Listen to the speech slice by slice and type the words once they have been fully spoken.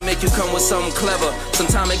like you come with something clever.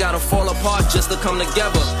 Sometimes it gotta fall apart just to come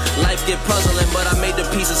together. Life get puzzling, but I made the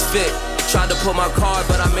pieces fit. Tried to pull my card,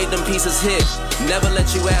 but I made them pieces hit. Never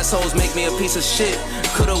let you assholes make me a piece of shit.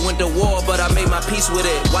 Could've went to war, but I made my peace with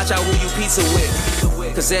it. Watch out who you pizza with.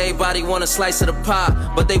 Cause everybody want a slice of the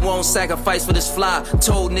pie, but they won't sacrifice for this fly.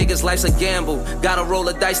 Told niggas life's a gamble, gotta roll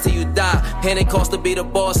the dice till you die. And it cost to be the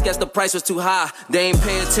boss, guess the price was too high. They ain't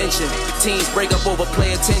pay attention, teams break up over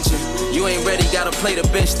play attention. You ain't ready, gotta play the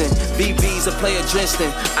bench then. BB's a player drenched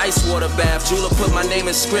in ice water bath. Jula put my name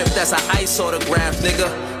in script, that's an ice autograph,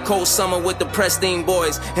 nigga. Cold summer with the Prestine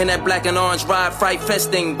boys, and that black and orange ride fright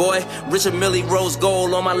festing, boy. Richard Millie rose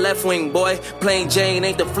gold on my left wing, boy. Plain Jane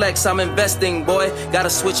ain't the flex, I'm investing, boy. Gotta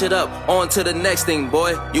switch it up, on to the next thing,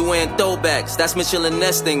 boy. You wearing throwbacks, that's Mitchell and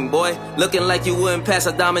Nesting, boy. Looking like you wouldn't pass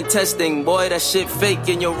a diamond testing, boy. That shit fake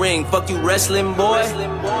in your ring, fuck you wrestling, boy.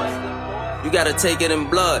 You gotta take it in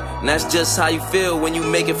blood, and that's just how you feel when you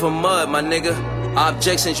make it from mud, my nigga.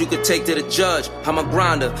 Objections you could take to the judge. I'm a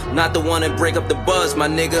grinder, not the one that break up the buzz, my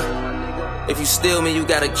nigga. If you steal me, you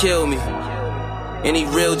gotta kill me. Any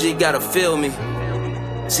real G gotta feel me.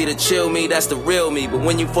 See the chill me, that's the real me. But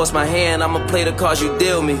when you force my hand, I'ma play the cards you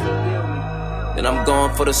deal me. Then I'm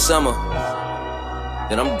gone for the summer.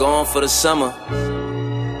 Then I'm gone for the summer.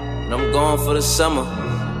 Then I'm gone for the summer.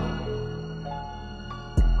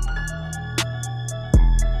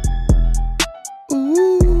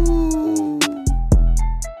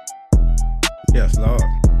 Yes, Lord.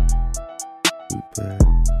 We bad.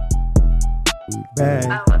 We bad.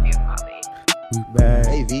 I love you, Bobby. We bad.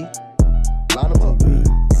 Hey, V. Line them up. We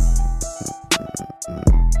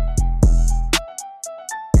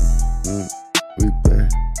bad. We bad.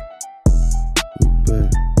 We bad.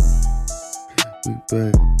 We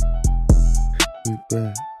bad.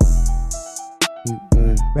 We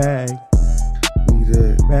bad. Bag. We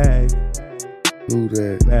that. Bag. Who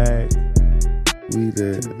that? Bag. We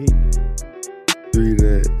that. Three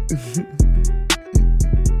that.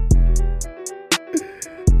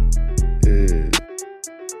 Yeah.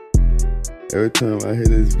 Every time I hear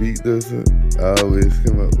this beat though, so I always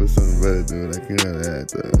come up with something better than what I came out of that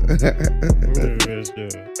though.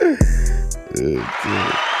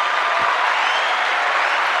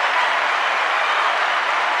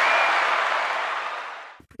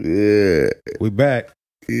 Yeah. We back.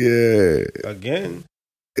 Yeah. Again.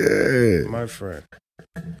 Yeah. My friend.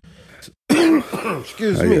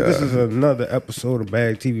 Excuse me. This is another episode of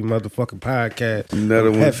Bag TV motherfucking podcast. Another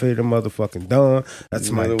one. Hefe the motherfucking Don. That's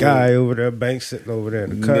Another my guy one. over there, Bank sitting over there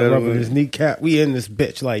in the cut, Another rubbing one. his kneecap. We in this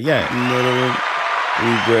bitch like, yeah. Another one.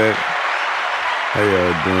 We back. How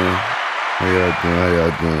y'all doing?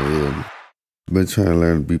 Yeah. Been trying to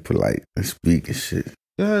learn to be polite and speak and shit.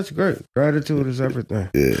 Yeah, that's great. Gratitude is everything.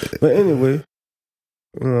 Yeah. But anyway,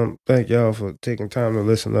 thank y'all for taking time to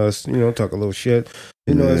listen to us, talk a little shit.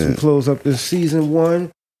 As we close up this season 1,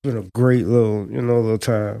 it's been a great little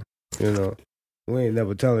time. We ain't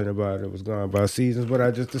never telling anybody it was gone by seasons, but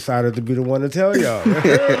I just decided to be the one to tell y'all.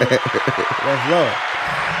 That's love.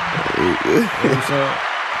 You know what I'm saying?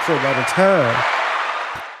 So by the time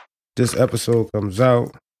this episode comes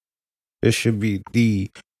out, it should be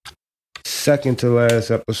the second to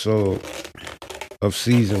last episode of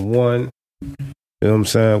season 1. You know what I'm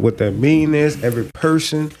saying? What that mean is every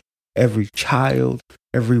person, every child,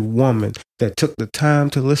 every woman that took the time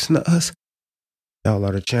to listen to us, y'all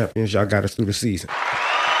are the champions. Y'all got us through the season.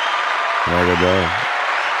 Like a dog.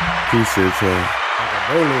 Appreciate y'all. Like a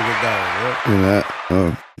bowling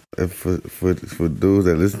dog, And for those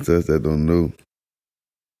that listen to us that don't know,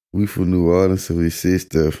 we from New Orleans, so we say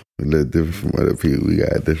stuff a little different from other people. We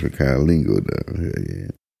got a different kind of lingo down here,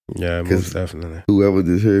 Yeah, most definitely. Whoever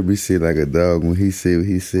just heard me say like a dog, when he said what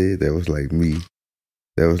he said, that was like me.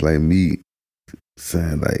 That was like me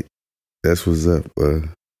saying like, that's what's up.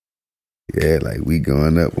 Yeah, like we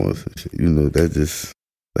going up on some shit. That just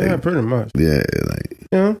like, yeah, pretty much. Yeah,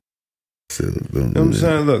 like so I'm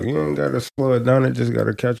saying, look, you ain't gotta slow it down. It just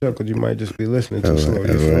gotta catch up because you might just be listening too slow. All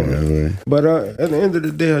right. But at the end of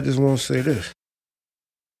the day, I just want to say this: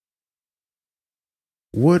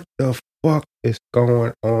 what the fuck is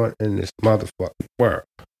going on in this motherfucking world?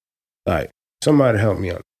 Like, somebody help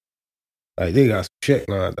me out. Like, they got some shit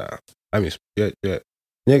going down. I mean, shit.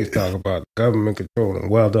 Niggas talk about government controlling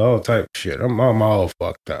wealth, all type of shit. I'm all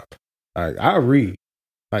fucked up. Like, I read.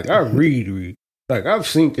 Like, Like, I've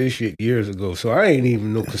seen this shit years ago, so I ain't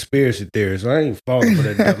even no conspiracy theorist. So I ain't falling for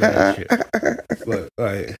that dumbass shit. But,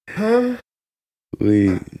 like, huh?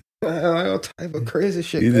 Like, all type of crazy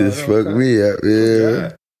shit. You just fucked me up,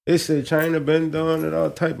 yeah. They say China been doing it,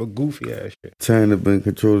 all type of goofy ass shit. China been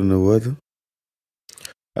controlling the weather?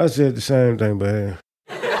 I said the same thing, but hey.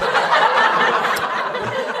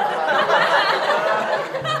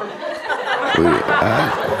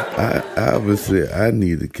 I obviously I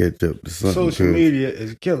need to catch up to something. Social media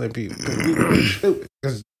is killing people.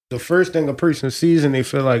 Because the first thing a person sees and they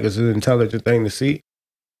feel like it's an intelligent thing to see,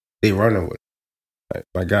 they running with it. Like,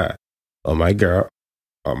 my guy, or my girl,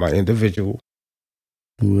 or my individual.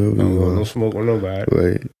 Whoever I don't you want no are. smoke with nobody.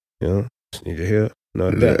 Right. You know, just need to hear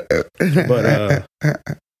none of that. But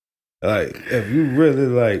like, if you really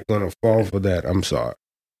like gonna fall for that, I'm sorry.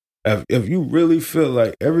 If you really feel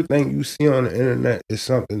like everything you see on the internet is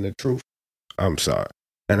something the truth, I'm sorry.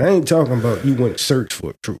 And I ain't talking about you went search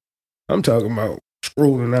for truth. I'm talking about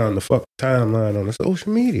scrolling down the fucking timeline on the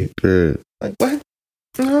social media. Yeah. Like, what?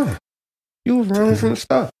 No. You was wrong from the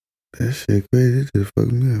start. That shit crazy. It just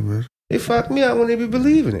fucked me up, bro. They fucked me out when they be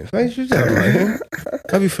believing it. Ain't you talking about him?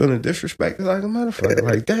 I be feeling disrespected like a motherfucker.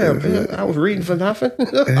 Like, damn, man, I was reading for nothing.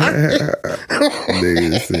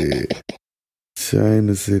 Nigga said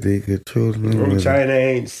China said they controlling them. China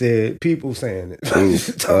ain't said, people saying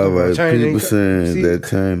it. All right, China people ain't- saying see, that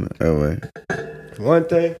China. All right. One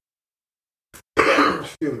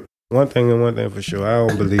thing, one thing for sure. I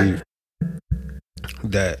don't believe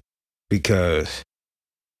that, because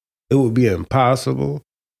it would be impossible,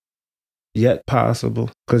 yet possible,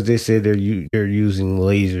 because they said they're using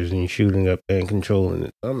lasers and shooting up there and controlling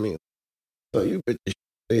it. I mean, so you put the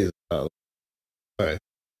lasers out, right?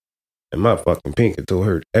 And my fucking pinky toe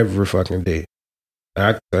hurt every fucking day.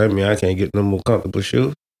 I mean, I can't get no more comfortable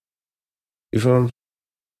shoes. You feel me?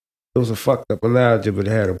 It was a fucked up analogy, but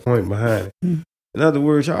it had a point behind it. In other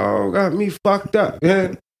words, y'all got me fucked up,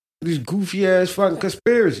 man. These goofy ass fucking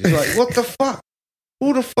conspiracies. Like, what the fuck?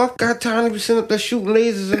 Who the fuck got time to be sitting up there shooting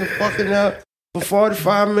lasers in the fucking for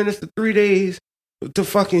 45 minutes to 3 days to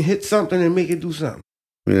fucking hit something and make it do something?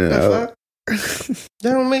 Yeah. That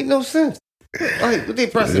don't make no sense. Like, they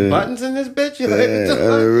pressing buttons in this bitch? Like,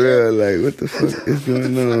 Yeah, I'm real. Like, what the fuck is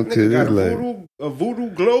going on? Cause got it's like a voodoo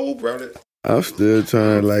globe, brother. I'm still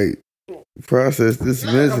trying to like process this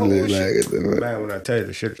mentally. Nah, Like, what the fuck? Man, when I tell you,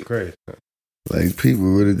 the shit is crazy. Like people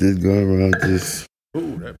really just going around just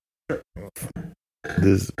Ooh,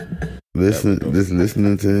 just listening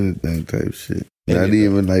to anything type shit. Not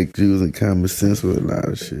even like using common sense with a lot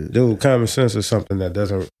of shit. Dude, common sense is something that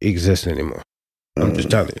doesn't exist anymore. I'm just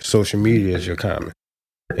telling you, social media is your comment,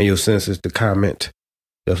 and your sense is to comment.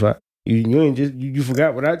 That's right. You ain't just you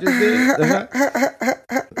forgot what I just did. That's right.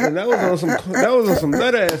 And that was on some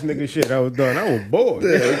nut ass nigga shit I was doing. I was bored.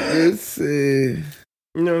 It's You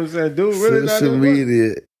know what I'm saying, dude? Really, social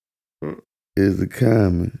media is the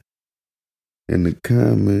comment, and the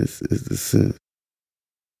comments is the sense.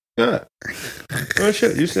 Yeah. Well,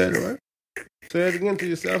 shit, you said it right. Say it again to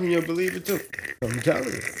yourself, and you'll believe it too. I'm telling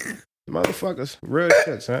you, motherfuckers, real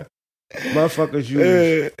shit, son. Motherfuckers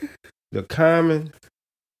use the common.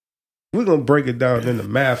 We're gonna break it down into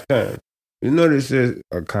math terms. You know, this is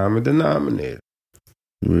a common denominator.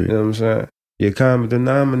 Right. You know what I'm saying? Your common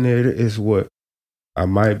denominator is what? I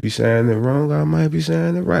might be saying it wrong, I might be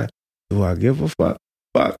saying it right. Do I give a fuck?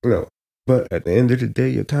 Fuck no. But at the end of the day,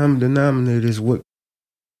 your common denominator is what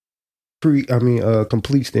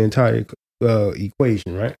completes the entire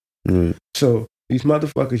equation, right? Right. So these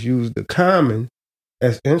motherfuckers use the common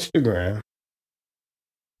as Instagram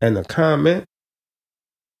and the comment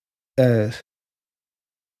as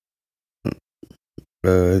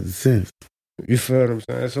The sense. you feel what I'm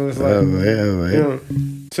saying? So it's like, right. you know,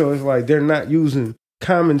 so it's like they're not using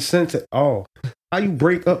common sense at all. How you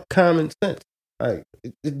break up common sense? Like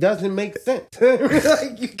it doesn't make sense.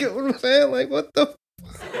 Like, you get what I'm saying? Like, what the?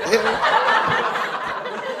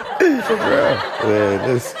 For real. Man,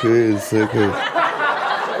 that's crazy.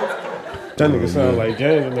 That nigga sound like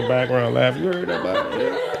James in the background laughing. You heard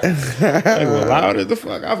that? They were loud as the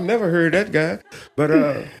fuck. I've never heard that guy. But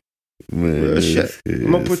Man, real shit.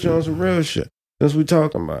 I'm gonna put you on some real shit. Since we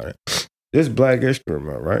talking about it, this Black History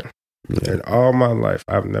Month, right? Yeah. In all my life,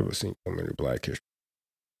 I've never seen so many Black History.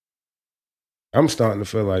 I'm starting to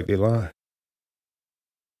feel like they lying.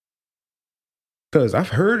 Because I've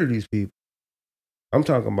heard of these people. I'm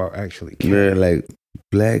talking about actually Man, like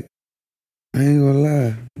black. I ain't gonna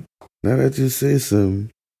lie. Now that you say something,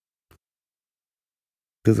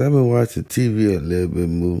 because I've been watching TV a little bit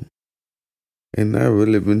more, and I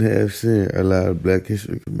really been seeing a lot of Black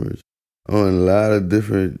History commercials on a lot of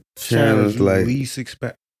different channels, you like least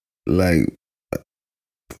expect. fucking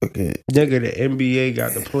Nigga, the NBA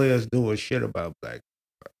got the players doing shit about black.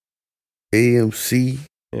 AMC. You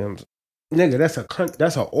know what I'm saying? Nigga,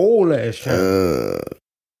 that's an old ass channel.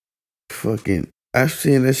 I've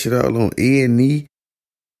seen that shit all on A&E.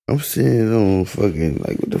 I'm seeing it on fucking,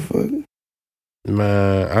 like, what the fuck?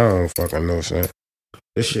 Man, I don't fucking know, son.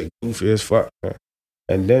 This shit goofy as fuck, man.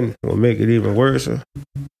 And then what make it even worse,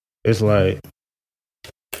 it's like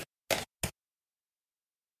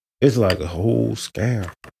a whole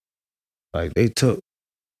scam. Like they took,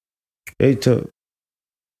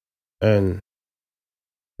 and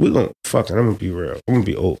we're gonna fucking. I'm gonna be real. I'm gonna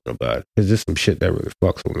be open about it because there's some shit that really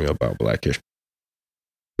fucks with me about Black history.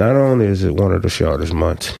 Not only is it one of the shortest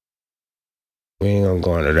months, we ain't gonna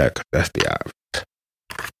go into that because that's the obvious.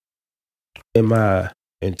 In my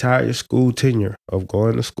entire school tenure of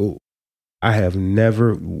going to school, I have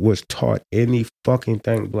never was taught any fucking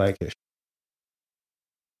thing Black history.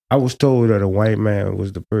 I was told that a white man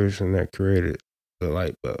was the person that created the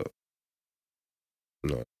light bulb.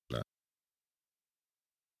 No, not.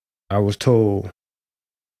 I was told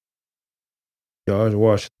George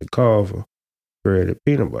Washington Carver created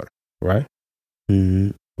peanut butter, right? Mm-hmm.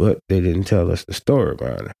 But they didn't tell us the story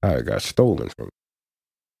about it, how it got stolen from us.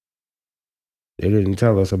 They didn't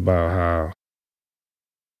tell us about how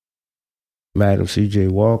Madam C.J.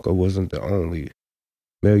 Walker wasn't the only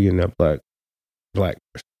millionaire black person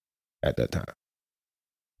at that time.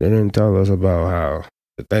 They didn't tell us about how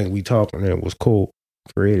the thing we talking in was cool,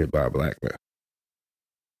 created by a black man.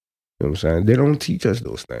 You know what I'm saying? They don't teach us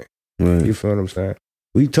those things. Right. You feel what I'm saying?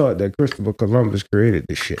 We taught that Christopher Columbus created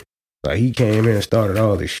this shit. Like he came in and started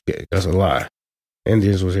all this shit. That's a lie.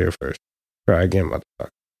 Indians was here first. Try again, motherfucker.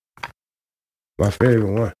 My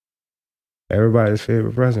favorite one. Everybody's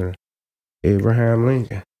favorite president. Abraham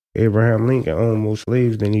Lincoln. Abraham Lincoln owned more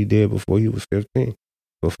slaves than he did before he was 15.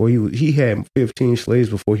 He had 15 slaves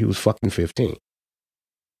before he was fucking 15.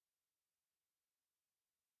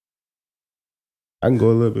 I can go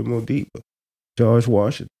a little bit more deeper. George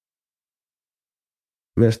Washington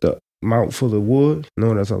messed up mouth full of wood.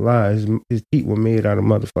 No, that's a lie. His teeth were made out of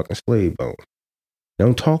motherfucking slave bones.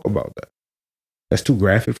 Don't talk about that. That's too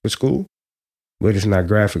graphic for school. But it's not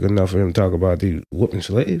graphic enough for him to talk about these whooping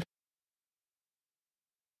slaves.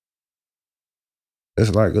 It's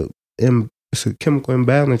like it's a chemical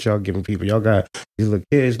imbalance y'all giving people. Y'all got these little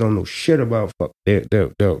kids don't know shit about their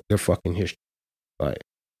fucking history. Like,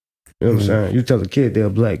 you know what I'm saying? You tell a kid they're a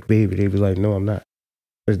black baby, they be like, no, I'm not.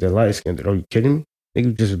 Because they're light skinned. Are you kidding me?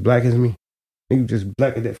 Nigga just as black as me. Nigga just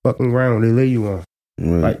black as that fucking ground they lay you on.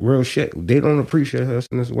 Right. Like real shit. They don't appreciate us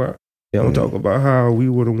in this world. They don't talk about how we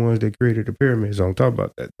were the ones that created the pyramids. They don't talk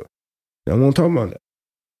about that though. They don't want to talk about that.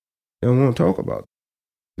 They don't want to talk about it.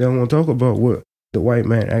 They don't want to talk about what the white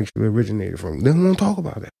man actually originated from. They don't want to talk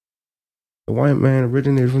about that. The white man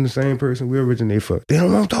originated from the same person we originated from. They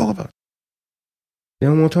don't want to talk about it. They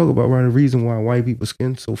don't want to talk about the reason why white people's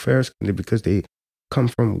skin so fair skinned because they come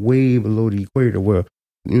from way below the equator where,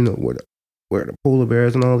 you know, where the polar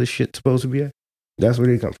bears and all this shit's supposed to be at. That's where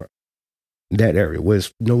they come from. That area where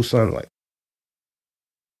there's no sunlight.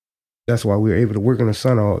 That's why we're able to work in the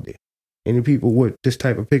sun all day. Any people with this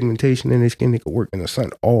type of pigmentation in their skin, they can work in the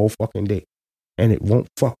sun all fucking day. And it won't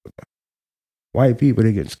fuck with them. White people,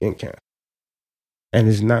 they get skin cancer. And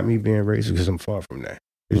it's not me being racist because I'm far from that.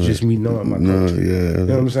 It's just me knowing my culture. Yeah. You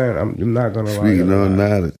know what I'm saying? I'm not going to lie. Speaking on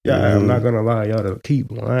knowledge. Yeah, I'm not going to lie. Y'all to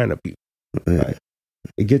keep lying to people. Yeah. Like,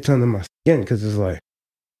 it gets under my skin because it's like,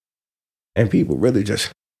 and people really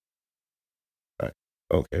just, like,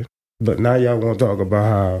 okay. But now y'all want to talk about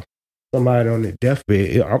how somebody on their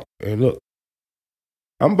deathbed, and look,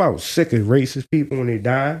 I'm about sick of racist people when they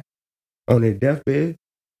die on their deathbed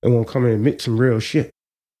and want to come and admit some real shit.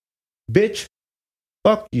 Bitch,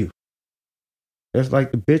 fuck you. That's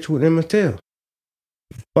like the bitch with Emmett Till.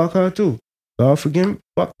 Fuck her too. God forgive me,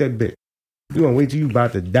 fuck that bitch. You gonna wait till you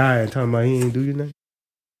about to die and talking about he ain't do your nothing?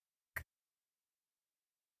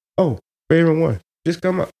 Oh, favorite one. Just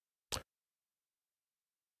come up.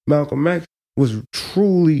 Malcolm X was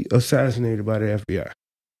truly assassinated by the FBI.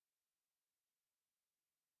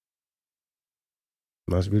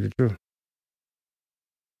 Must be the truth.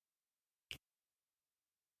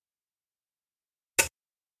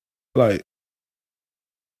 Like,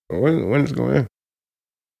 when it's going to end?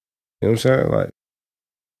 You know what I'm saying? Like,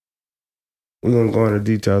 we're going to go into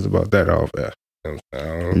details about that off air. You know what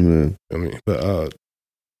I'm saying? But,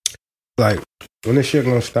 like, when this shit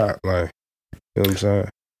going to stop? Like, you know what I'm saying?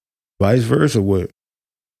 Vice versa, what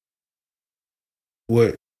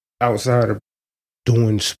outside of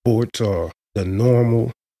doing sports or the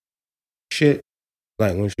normal shit,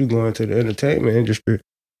 like when you go into the entertainment industry,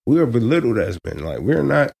 we are belittled as men. Like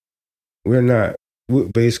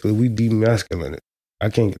basically we demasculine it. I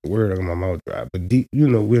can't get the word out of my mouth dry, but they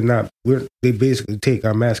basically take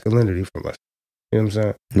our masculinity from us. You know what I'm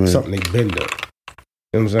saying? Right. Something they bend up.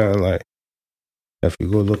 You know what I'm saying? Like, if you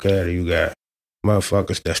go look at it, you got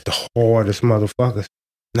motherfuckers that's the hardest motherfuckers.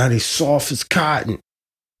 Now they soft as cotton.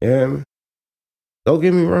 You know what I mean? Don't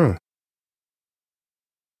get me wrong.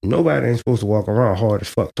 Nobody ain't supposed to walk around hard as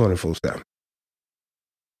fuck 24/7.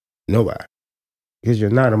 Nobody. Because you're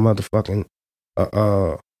not a motherfucking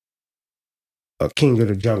a king of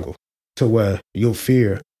the jungle to where your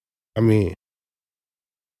fear, I mean,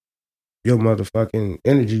 your motherfucking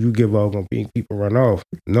energy you give off gonna make people run off.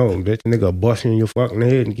 No, bitch, nigga bust you in your fucking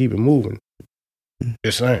head and keep it moving.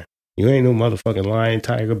 Just saying. You ain't no motherfucking lion,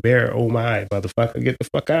 tiger, bear, oh my, motherfucker, get the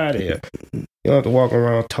fuck out of here. You don't have to walk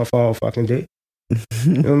around tough all fucking day.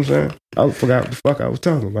 You know what I'm saying? I forgot what the fuck I was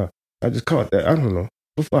talking about. I just caught that. I don't know.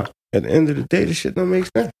 What the fuck? At the end of the day, this shit don't make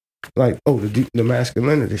sense. Like, oh, the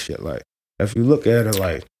masculinity shit. Like, if you look at it,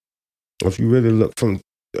 like, if you really look from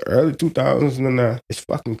the early 2000s to now, it's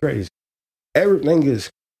fucking crazy. Everything is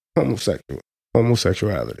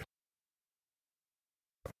homosexuality.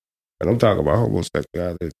 And I'm talking about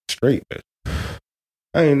homosexuality straight, bitch.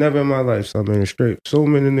 I ain't never in my life saw many straight. So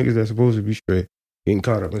many niggas that's supposed to be straight getting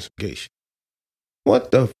caught up in some gay shit.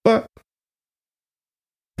 What the fuck?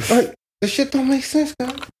 Like, the shit don't make sense,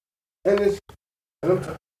 guys.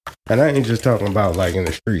 And I ain't just talking about like in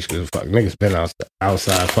the streets, because fuck, niggas been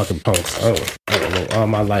outside fucking punks. I don't know. All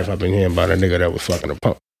my life I've been hearing about a nigga that was fucking a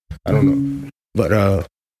punk. I don't know. But,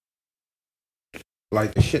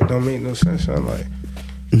 like, the shit don't make no sense. I'm like,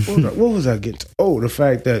 what was I getting to? Oh, the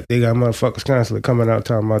fact that they got motherfuckers constantly coming out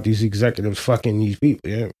talking about these executives fucking these people,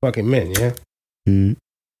 yeah? Fucking men, yeah? Mm-hmm.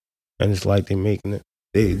 And it's like they making it,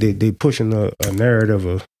 they pushing a narrative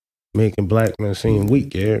of making black men seem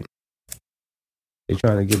weak, yeah? They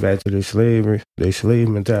trying to get back to their slavery, their slave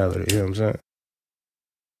mentality, you know what I'm saying?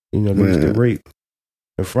 You know, they used to rape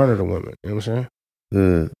in front of the women, you know what I'm saying?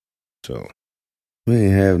 Yeah. So. We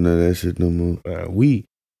ain't have none of that shit no more.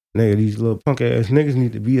 Nigga, these little punk ass niggas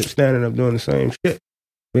need to be up standing up doing the same shit,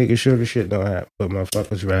 making sure the shit don't happen. But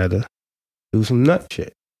motherfuckers rather do some nut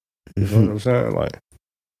shit. You know what I'm saying? Like,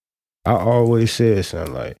 I always said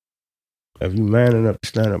something like, if you man enough to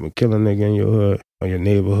stand up and kill a nigga in your hood or your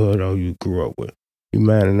neighborhood or who you grew up with, you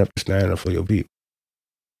man enough to stand up for your people.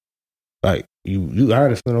 Like, you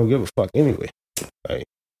honestly don't give a fuck anyway. Like,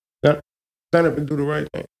 stand up and do the right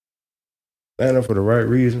thing. Stand up for the right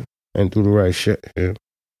reason and do the right shit, yeah.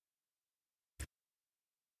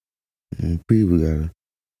 People gotta.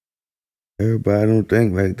 Everybody don't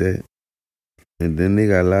think like that. And then they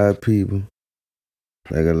got a lot of people.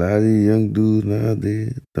 Like a lot of these young dudes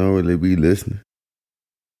nowadays don't really be listening.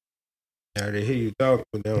 Yeah, they hear you talk,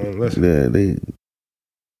 but they don't listen. Yeah,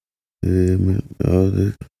 man. All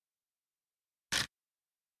this.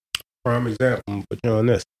 Prime example, I'm gonna put you on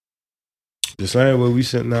this. The same way we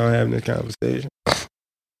sitting down having this conversation,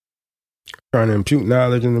 trying to impute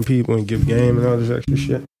knowledge into people and give game and all this extra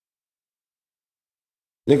shit.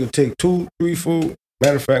 Nigga take 2, 3, 4.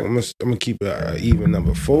 Matter of fact, I'm gonna keep it an even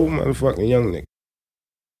number. 4 motherfucking young niggas.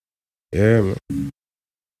 Yeah, man.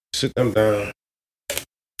 Sit them down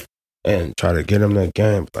and try to get them that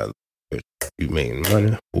game. Like, you making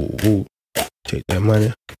money. Ooh. Take that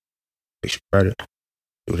money. Take your credit.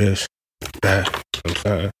 Do this. That. You know what I'm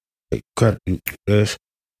saying? Take credit. Do this.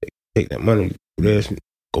 Take that money. Do this.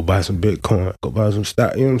 Go buy some Bitcoin. Go buy some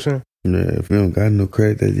stock. You know what I'm saying? Yeah, if you don't got no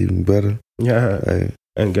credit, that's even better. Yeah. Hey.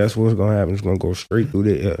 And guess what's going to happen? It's going to go straight through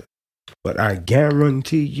the air. But I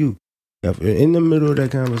guarantee you, if in the middle of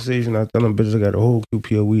that conversation, I tell them bitches I got a whole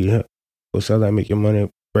QP of weed here. Go sell that, make your money,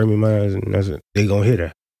 bring me mine, and that's it. They going to hit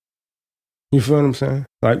that. You feel what I'm saying?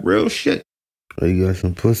 Like real shit. Oh, you got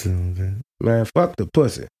some pussy on that. Man, fuck the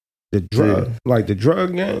pussy. The drug, like the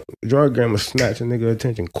drug game will snatch a nigga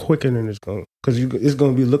attention quicker than it's going to. Because it's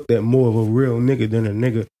going to be looked at more of a real nigga than a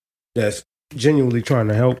nigga that's genuinely trying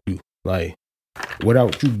to help you. Like,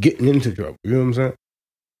 without you getting into trouble. You know what I'm saying?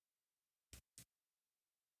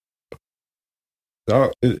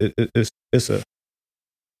 So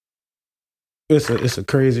it's a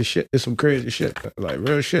crazy shit. It's some crazy shit. Like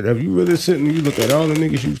real shit. If you really sitting and you look at all the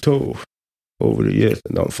niggas you've told over the years,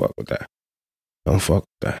 then don't fuck with that. Don't fuck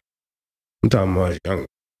with that. I'm talking about young,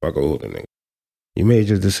 fuck older nigga. You made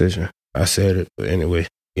your decision. I said it, but anyway,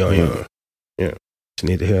 young. Yeah. Just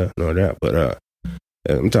need to hear nor that. But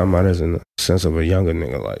I'm talking about as in the sense of a younger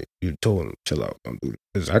nigga, like, you told him, chill out, don't do this.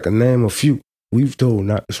 Because I can name a few we've told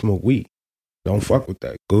not to smoke weed. Don't fuck with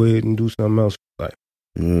that. Go ahead and do something else. Like,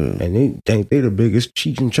 and they think they the biggest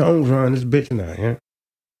Cheech and Chongs around this bitch now, yeah?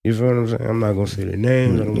 You feel what I'm saying? I'm not going to say their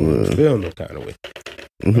names. I don't want to feel no kind of way.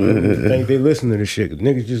 I think they listen to this shit, because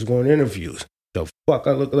niggas just going to interviews. The fuck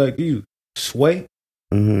I look like you? Sway?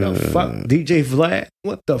 The fuck? DJ Vlad?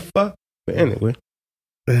 What the fuck? But anyway.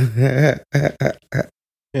 You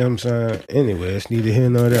know what I'm saying? Anyway, it's neither here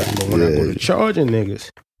nor there. But when I go to charging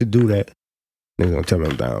niggas to do that, niggas gonna tell me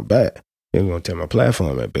I'm down bad. They're gonna tell my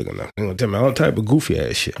platform ain't big enough. They're gonna tell me all type of goofy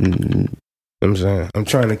ass shit. Mm-hmm. You know what I'm saying? I'm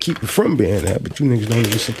trying to keep it from being that, but you niggas don't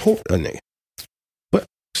even support a nigga. But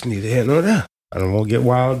it's neither here nor there. I don't want to get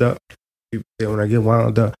wild up. People say when I get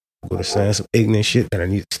wild up, I'm going to say some ignorant shit that I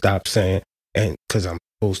need to stop saying. And because I'm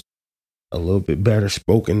supposed to a little bit better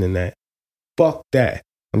spoken than that. Fuck that.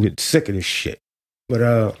 I'm getting sick of this shit. But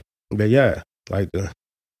yeah, like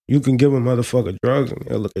you can give a motherfucker drugs and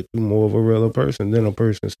they'll look at you more of a realer person than a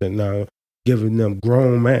person sitting now giving them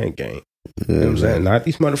grown man game. You know what I'm saying? Not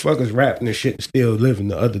these motherfuckers rapping this shit and still living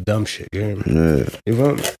the other dumb shit. You know what I mean? Yeah. You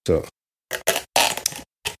feel me? So.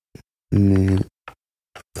 Man.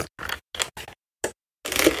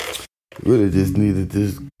 Really just need to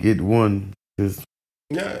just get one. Just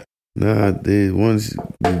Yeah. nowadays, once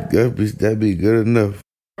that'd be good enough.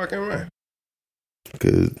 Fucking right.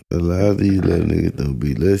 Cause a lot of these little niggas don't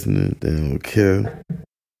be listening. They don't care.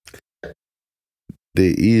 They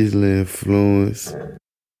easily influenced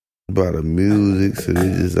by the music, so they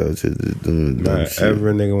just out here just doing dumb Not shit.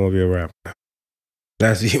 every nigga want to be a rapper.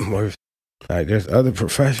 That's even worse. Like, there's other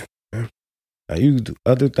professions, man. Like, you can do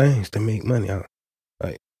other things to make money out.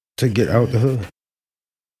 Like, to get out the hood.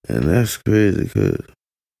 And that's crazy, cause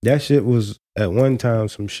That shit was, at one time,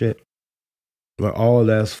 some shit where all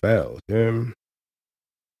that's failed. You know what I mean?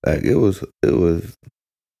 like it was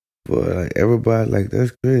for like everybody. Like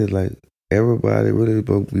that's crazy. Like everybody really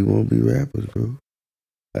we want to be rappers, bro.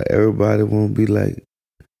 Like everybody want to be like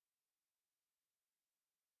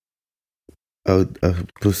a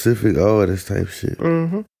specific artist type shit.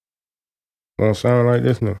 Mm-hmm. Don't sound like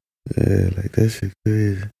this now. Yeah, like that shit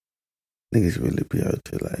crazy. Niggas really be out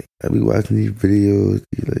there like I be watching these videos,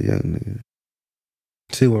 these like young niggas.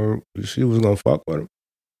 See, when she was gonna fuck with him,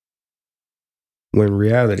 when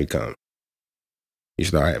reality comes, you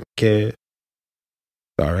start having kids,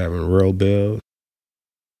 start having real bills.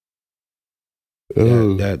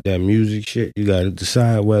 That music shit, you gotta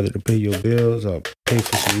decide whether to pay your bills or pay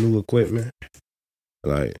for some new equipment.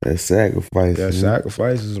 Like that sacrifice. that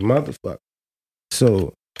sacrifice is a motherfucker.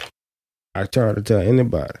 So I try to tell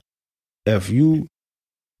anybody, if you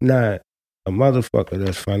not a motherfucker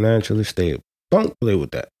that's financially stable, don't play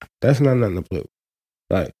with that. That's not nothing to play with.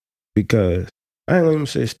 Like, because I ain't gonna even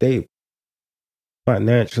say stable.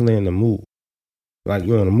 Financially in the move. Like,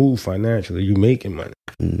 you're on the move financially, you making money.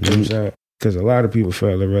 You know what I'm saying? Because a lot of people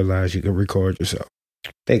fail to realize you can record yourself.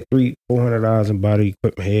 Take $300-$400 in body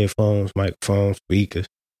equipment, headphones, microphones, speakers,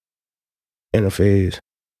 interface,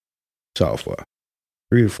 software.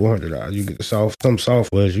 $300-$400. You get the some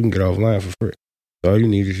softwares you can get offline for free. All you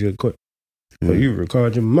need is your equipment. So you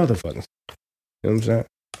record your motherfuckers. You know what I'm saying?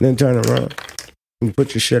 Then turn around and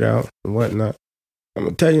put your shit out and whatnot. I'm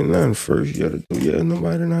gonna tell you nothing. First year to 2 years,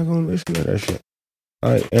 nobody not gonna listen to that shit.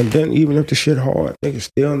 All right, and then even if the shit hard, niggas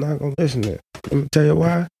still not gonna listen to it. Let me tell you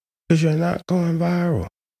why. Because you're not going viral.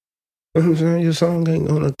 You know what I'm saying? Your song ain't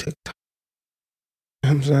on a TikTok. You know what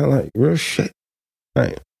I'm saying? Like, real shit.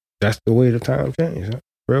 Like, that's the way the time changed. Huh?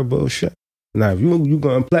 Real bullshit. Now, if you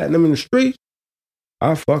going platinum in the streets,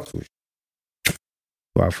 I fuck with you.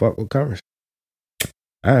 So I fuck with Currency.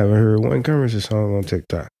 I haven't heard one Currency song on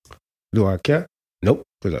TikTok. Do I care? Nope,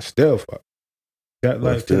 because I still fuck. Got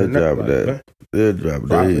life to the next life, man. They'll drop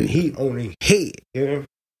Dropping that. heat on their head, you know?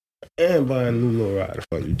 And buying a new little ride. The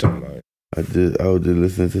fuck you talking about? I was just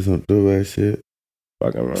listening to some throwback shit.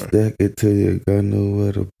 Fucking right. Stack it till you got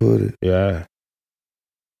nowhere to put it. Yeah.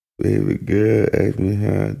 Baby girl, ask me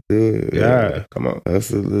how I do it. Yeah. Come on.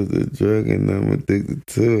 That's a little drug and I'm addicted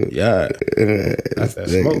to it. Yeah. That's that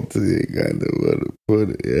Stack smoke. it till you got nowhere to put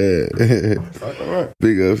it. Yeah. Fucking right.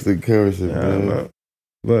 Big ups to Currency, Yeah, man. man.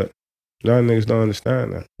 But y'all niggas don't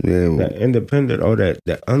understand that. Yeah, well, That independent or that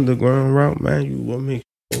underground route, man, you will make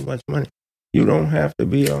so much money. You don't have to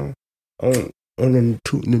be on the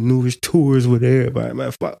newest tours with everybody,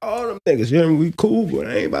 man. Fuck all them niggas. You know, we cool, but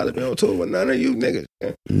I ain't about to be on tour with none of you niggas.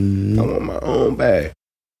 mhm. I'm on my own bag.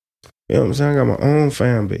 You know what I'm saying? I got my own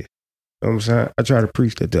fan base. You know what I'm saying? I try to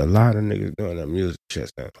preach that to a lot of niggas doing that music shit.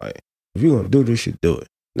 Like, if you're gonna do this shit, do it.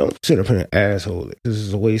 Don't sit up here and asshole it. This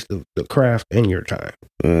is a waste of the craft and your time.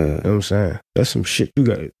 You know what I'm saying? That's some shit you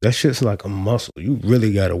got. That shit's like a muscle. You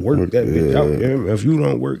really got to work that bitch out. You know what I mean? If you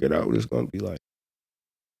don't work it out, it's going to be like,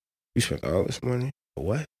 you spent all this money for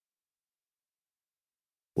what?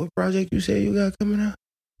 What project you say you got coming out?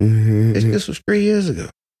 This was 3 years ago.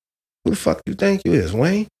 Who the fuck you think you is,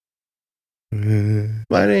 Wayne?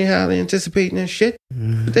 Why they ain't highly anticipating that shit?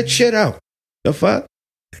 Put that shit out. The fuck?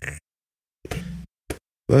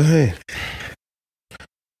 But hey,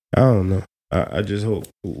 I don't know. I just hope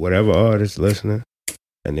whatever artist listening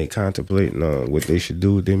and they contemplating on what they should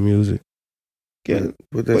do with their music,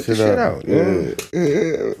 Put that shit out. Yeah.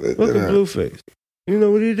 Look at Blueface. You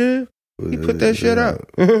know what he did? He put that shit out.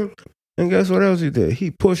 And guess what else he did?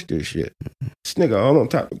 He pushed this shit. This nigga all on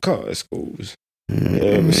top of car schools.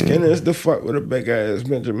 Yeah, skinny as the fuck with a big ass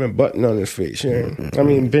Benjamin Button on his face. Yeah. I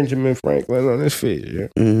mean Benjamin Franklin on his face. Yeah.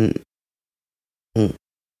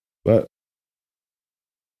 But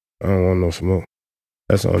I don't want no smoke.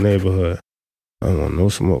 That's our neighborhood. I don't want no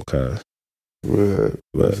smoke, cuz. Right.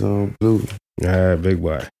 That's on blue. Yeah, big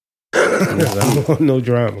boy. I don't want no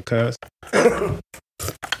drama, cuz.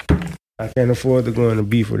 I can't afford to go into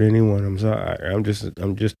beef with anyone. I'm sorry. I'm just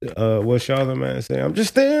what Charlamagne say? I'm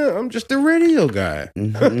just the radio guy.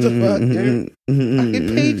 What the fuck, dude? I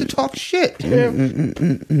get paid to talk shit.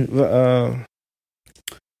 But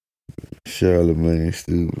Charlamagne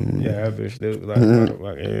stupid. Yeah, that bitch stupid.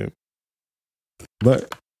 Like,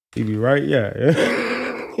 but he be right, yeah.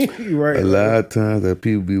 He be right. A lot of times that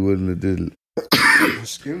people be willing to do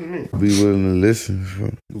excuse me. Be willing to listen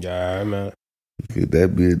from. Yeah, man. Could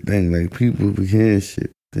that be a thing? Like people be hearing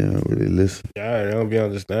shit, they don't really listen. Yeah, they don't be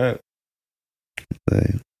understand.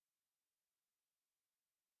 Like,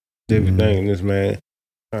 They be thinking this man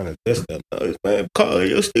trying to diss them. Oh, this man calling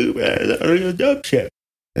your stupid ass out of your dumb shit.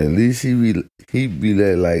 at least he be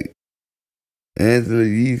like Angela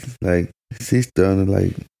Yee, like she starting to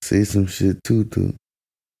like say some shit too.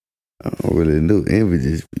 I don't really know. Envy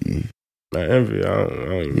just be. Man, Envy, I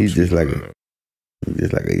don't He's just like a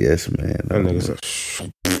yes man. That nigga's a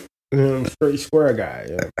straight square guy.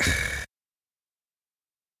 Yeah.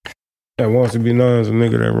 That wants to be known as a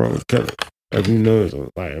nigga that wrong with Kelly. Like he knows,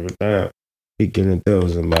 like every time he get into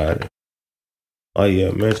somebody. Oh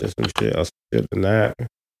yeah, mention some shit else tonight.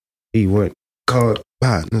 He went called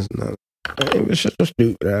partners and all. Shut your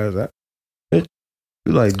stupid ass up. You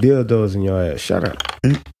like dildos in your ass. Shut up.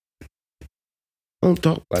 Don't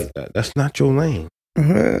talk like that. That's not your lane.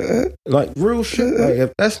 Like real shit. Like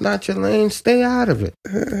if that's not your lane, stay out of it.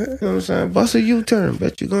 You know what I'm saying? Bust a U-turn.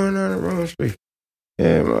 Bet you're going down the wrong street.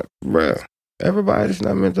 Yeah, I'm like, bruh. Everybody's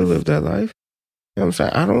not meant to live that life. You know what I'm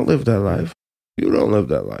saying? I don't live that life. You don't live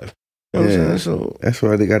that life. You know what I'm saying? So that's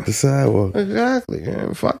why they got the sidewalk. Exactly.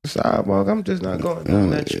 Yeah, fuck the sidewalk. I'm just not going down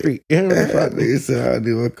that street. You know what I'm saying? Nigga said, how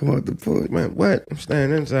do I come out the porch? Man, what? I'm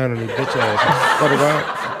staying inside on these bitch ass. Swear to God.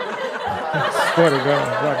 Swear to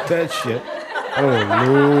God. Fuck that shit. I don't have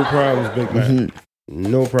no problems, big man.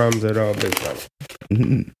 No problems at all, big man.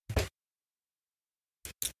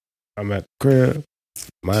 I'm at the crib.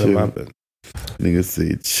 Minding my business. Nigga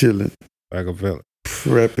say chilling. Like a villain.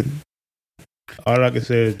 Prepping. All I can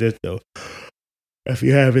say is this, though. If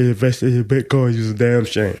you haven't invested in Bitcoin, it's a damn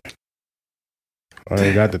shame. I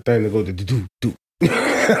ain't got the thing to go to do.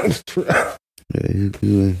 Yeah, you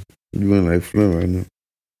in like Flint right now.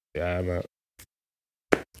 Yeah, I'm out.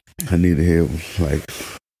 I need to hear like.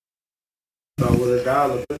 Start with $1.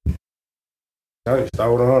 Start with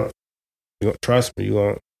 100. You gonna trust me?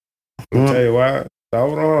 I'm gonna tell you why.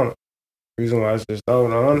 Start with 100. Reason why I said start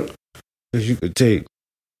with 100 because you could take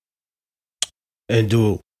and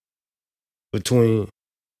do between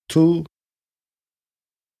 $200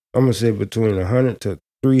 to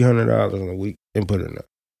 $300 in a week and put it in there.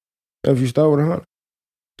 If you start with 100,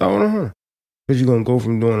 start with 100 because you're gonna go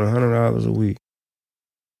from doing $100 a week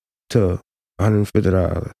to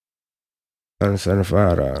 $150,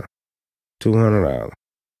 $175, $200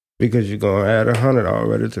 because you're gonna add 100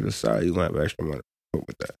 already to the side. You're gonna have extra money. Put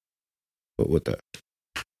with that.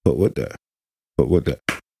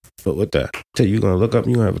 Till you're gonna look up,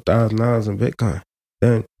 you're gonna have $1,000 in Bitcoin.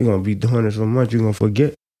 Then you're gonna be doing it so much, you're gonna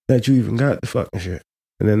forget that you even got the fucking shit.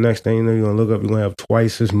 And then next thing you know, you're gonna look up, you're gonna have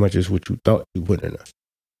twice as much as what you thought you put in there.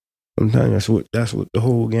 Sometimes that's what the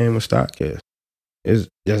whole game of stock is. There's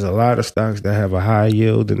a lot of stocks that have a high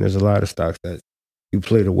yield, and there's a lot of stocks that you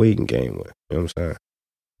play the waiting game with. You know what I'm saying?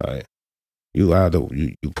 Like, you either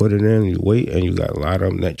you put it in, you wait, and you got a lot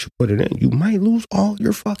of them that you put it in. You might lose all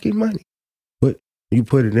your fucking money, but you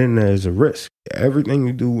put it in there as a risk. Everything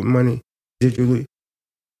you do with money digitally,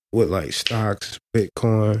 with like stocks,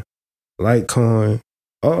 Bitcoin, Litecoin,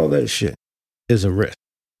 all that shit is a risk,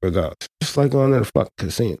 regardless. Just like going to the fucking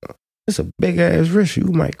casino. It's a big ass risk. You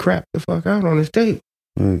might crap the fuck out on this table.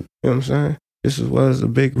 You know what I'm saying? This is what is a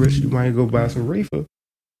big risk. You might go buy some reefer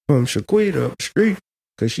from Shaquita up the street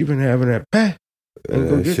because she been having that pack. And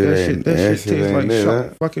go get that shit. That shit tastes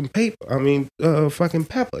like fucking paper. I mean, fucking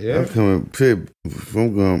pepper. Yeah. I'm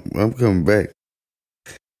coming back.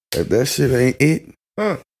 If that shit ain't it,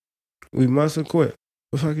 we mustn't quit.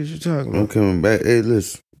 What the fuck is you talking about? I'm coming back. Hey,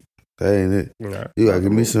 listen, that ain't it. Nah, you gotta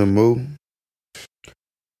give me some more,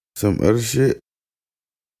 some other shit.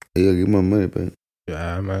 You gotta give my money back.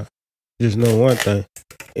 Yeah, man. Just know one thing.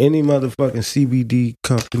 Any motherfucking CBD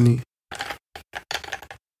company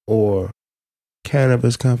or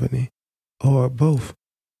cannabis company or both,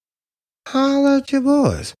 holla at your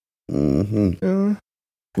boys. Mm-hmm. You know?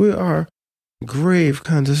 We are grave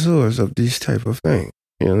connoisseurs of these type of things,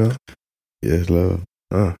 you know? Yes, Lord.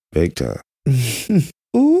 Big time.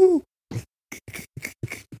 Ooh.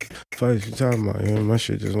 What you talking about? You know, my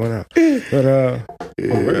shit just went out. But for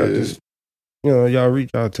real, just, you know, y'all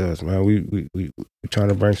reach out to us, man. We trying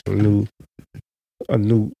to bring some a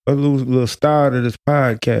little style to this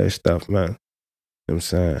podcast stuff, man. You know what I'm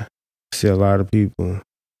saying? I see a lot of people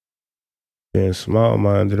being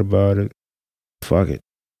small-minded about it. Fuck it.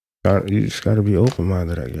 You just gotta be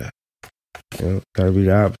open-minded, I guess. You know, gotta be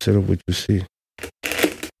the opposite of what you see. You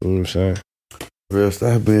know what I'm saying? Real,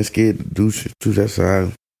 stop being scared to do shit too. That's how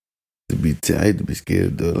I hate to be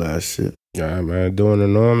scared to do a lot of shit. Yeah, man, doing the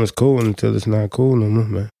norm is cool until it's not cool no more,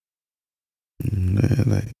 man. Man,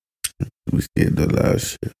 like, we scared to do a lot of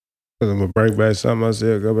shit. I'm gonna bring back something I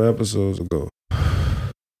said a couple episodes ago.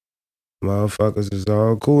 Motherfuckers is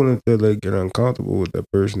all cool until they get uncomfortable with that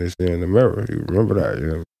person they see in the mirror. You remember that, you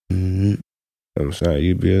know? Mm-hmm. You know what I'm saying?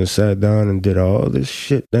 You being sat down and did all this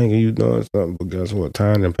shit thinking you doing something, but guess what?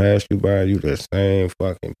 Time that passed you by, you the same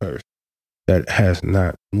fucking person that has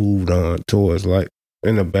not moved on towards life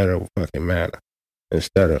in a better fucking manner.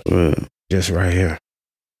 Instead of just right here.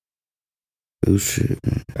 Do shit,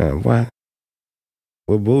 man. And what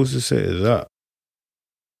Boosie said is up.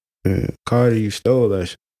 Yeah. Cardi, you stole that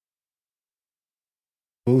shit.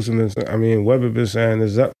 Weber been saying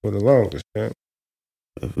it's up for the longest, man.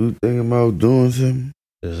 If you thinking about doing something,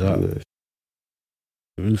 It's up.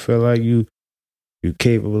 If you feel like you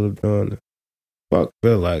capable of doing it, fuck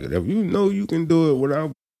feel like it. If you know you can do it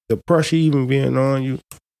without the pressure even being on you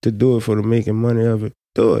to do it for the making money of it,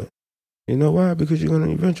 do it. You know why? Because you're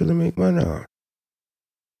gonna eventually make money on it.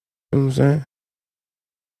 You know what I'm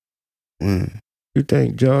saying? You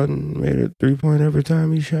think Jordan made a 3-point every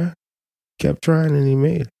time he shot? Kept trying and he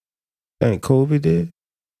made it. Think Kobe did?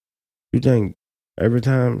 You think every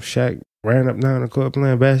time Shaq ran up down the court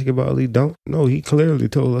playing basketball, he dunked? No, he clearly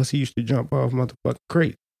told us he used to jump off motherfucking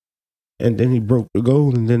crate. And then he broke the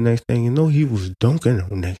goal, and then next thing you know, he was dunking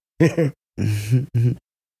on that.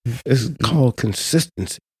 It's called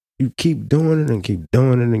consistency. You keep doing it and keep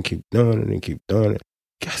doing it and keep doing it and keep doing it.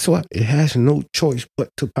 Guess what? It has no choice but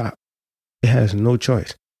to pop. It has no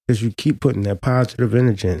choice. Because you keep putting that positive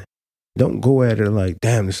energy in it. Don't go at it like,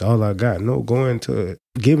 damn, that's all I got. No, go into it,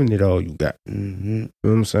 giving it all you got. Mm-hmm. You know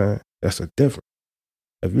what I'm saying? That's a difference.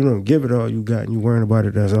 If you don't give it all you got and you worrying about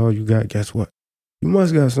it, that's all you got, guess what? You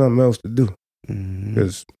must got something else to do.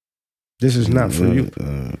 Because this is not for you. You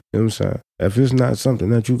know what I'm saying? If it's not something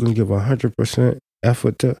that you can give 100%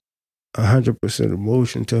 effort to, 100%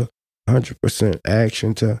 emotion to, 100%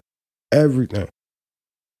 action to, everything,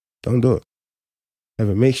 don't do it. If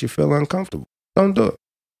it makes you feel uncomfortable, don't do it.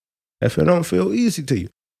 If it don't feel easy to you,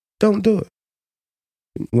 don't do it.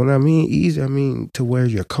 When I mean easy, I mean to where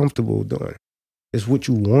you're comfortable doing it. It's what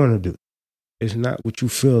you want to do. It's not what you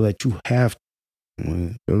feel that you have to. You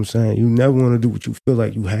know what I'm saying? You never want to do what you feel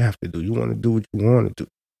like you have to do. You want to do what you want to do.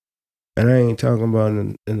 And I ain't talking about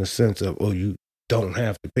in the sense of, oh, you don't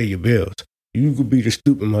have to pay your bills. You could be the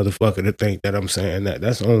stupid motherfucker to think that I'm saying that.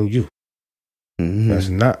 That's on you. Mm-hmm. That's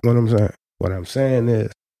not what I'm saying. What I'm saying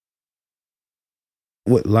is,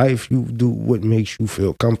 what life you do, what makes you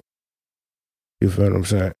feel comfortable. You feel what I'm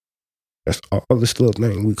saying? That's all this little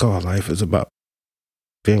thing we call life is about.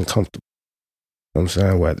 Being comfortable. You know what I'm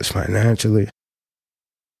saying? Whether it's financially,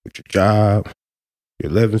 with your job,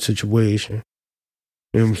 your living situation,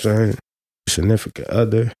 you know what I'm saying? Your significant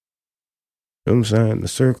other, you know what I'm saying? The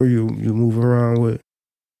circle you move around with,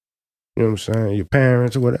 you know what I'm saying? Your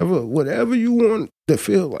parents or whatever you want to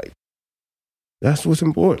feel like. That's what's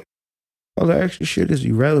important. All the extra shit is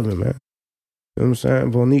irrelevant, man. You know what I'm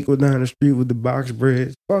saying? Boniqua down the street with the box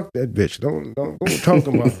bread. Fuck that bitch. Don't go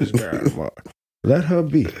talking about this guy tomorrow. Let her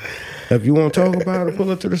be. If you want to talk about her, pull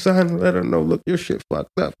her to the side and let her know, look, your shit fucked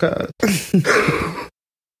up, cuz.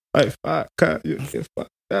 Like, fuck, cuz, your shit fucked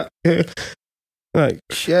up. Like,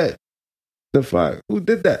 shit. The fuck? Who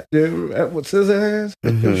did that? With scissor hands?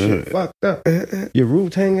 Your shit fucked up. Your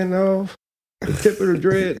roots hanging off. The tip of the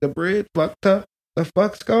dread, the bread fucked up. The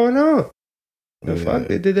fuck's going on? The fuck?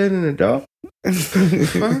 They did that in the dark?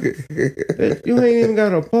 Fuck? You ain't even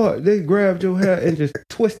got a part. They grabbed your hair and just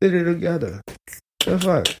twisted it together. The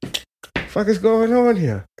fuck? Fuck is going on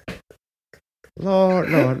here? Lord.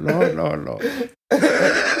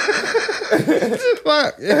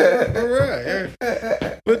 Fuck, yeah, for real, yeah.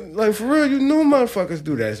 But like for real, you know motherfuckers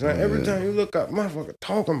do that. So every time you look up, motherfucker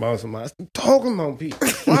talking about somebody, talking about people.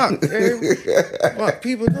 Fuck, man. Fuck,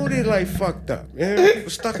 people know they like fucked up. Yeah, people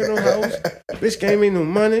stuck in no house. Bitch gave me no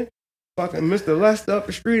money. Fucking Mr. Lester up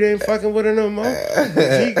the street ain't fucking with her no more.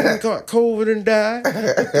 He caught COVID and died. What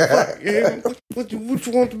the fuck? Yeah? What you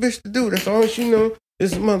want the bitch to do? That's all she know.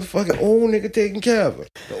 This motherfucking old nigga taking care of her.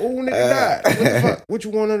 The old nigga died. What the fuck? What you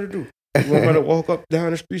want her to do? You want her to walk up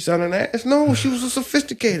down the street sounding ass? No, she was a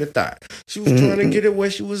sophisticated thought. She was trying to get it where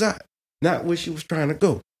she was at, not where she was trying to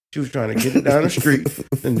go. She was trying to get it down the street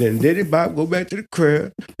and then Diddy Bop go back to the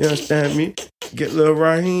crib. You understand me? Get little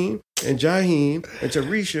Raheem and Jaheim and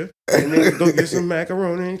Tarisha and then go get some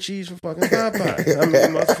macaroni and cheese from fucking Popeyes. I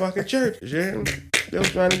mean, motherfucking churches, yeah? They was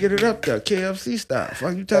trying to get it up there, KFC style.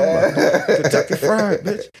 Fuck you talking about? Kentucky Fried,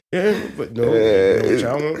 bitch. Yeah, but no,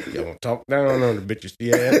 y'all want talk down on the bitches.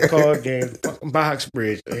 Yeah, at the card game, fucking box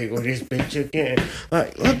bridge. Hey, go this bitch again.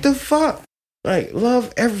 Like, what the fuck? Like,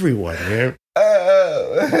 love everyone, man.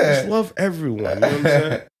 Just love everyone. You know what I'm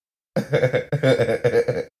saying?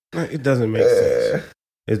 Like, it doesn't make sense.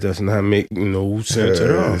 It does not make no sense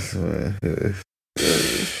at all.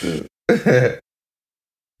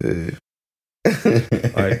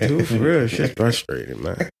 Like, dude, for real, shit's frustrating,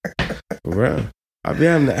 man. For real. I be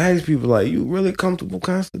having to ask people, like, you really comfortable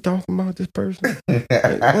constantly talking about this person? Like,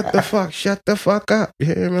 what the fuck? Shut the fuck up. You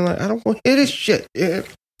hear me? Like, I don't want to hear this shit. Yeah.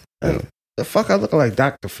 The fuck I look like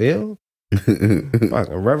Dr. Phil? Fucking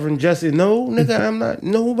Reverend Jesse. No, nigga, I'm not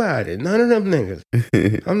nobody. None of them niggas.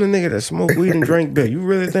 I'm the nigga that smoke weed and drink beer. You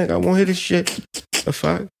really think I won't hear this shit? The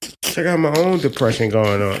fuck? Check out my own depression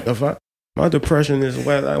going on. The fuck? My depression is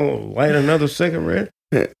where I won't light another cigarette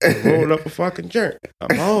and roll up a fucking joint.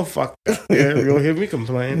 I'm all fucked up. Yeah, you don't hear me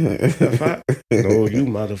complain. The fuck? No, you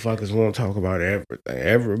motherfuckers won't talk about everything.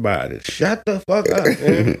 Everybody. Shut the fuck up,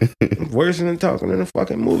 man. Worse than talking in a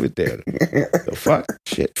fucking movie theater. The fuck?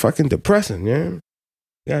 Shit fucking depressing, yeah?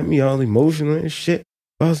 Got me all emotional and shit.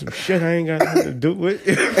 About some shit I ain't got nothing to do with.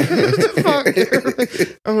 What the fuck?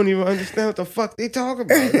 I don't even understand what the fuck they talking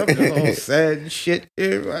about. I'm just all sad and shit.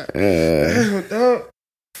 Damn, dog.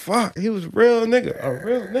 Fuck, he was a real nigga. A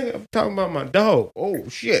real nigga. I'm talking about my dog. Oh,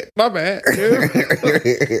 shit. My bad. Fuck.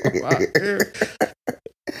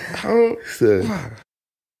 Oh,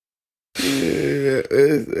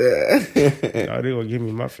 they gonna give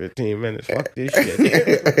me my 15 minutes. Fuck this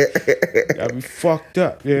shit. Got me fucked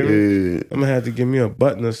up. You know what I mean? I'm gonna have to give me a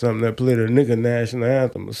button or something that play the nigga national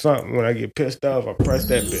anthem or something. When I get pissed off, I press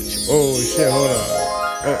that bitch. Oh shit,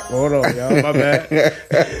 hold on, y'all. My bad.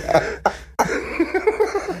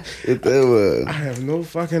 I have no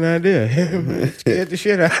fucking idea. Scared the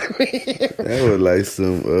shit out of me. That was like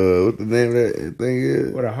some what the name of that thing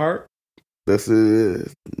is? With a heart? That's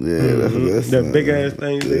it. Yeah, that's that big ass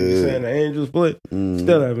thing they be saying the Angels play.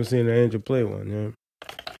 Still haven't seen the Angel play one, yeah.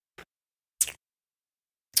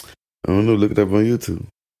 I don't know, look it up on YouTube.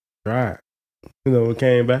 Right. You know what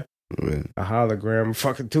came back? Right. A hologram of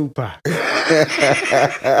fucking Tupac.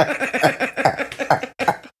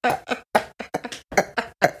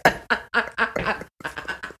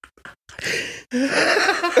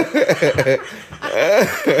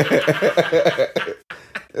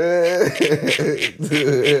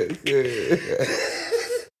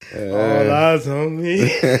 All eyes on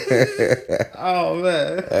me. Oh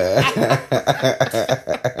man.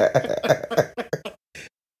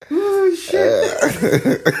 Oh shit.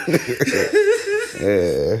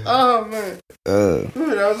 Oh man.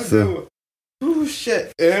 That was a good one. Oh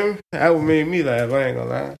shit. That would make me laugh, I ain't gonna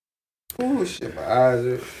lie. Oh shit, my eyes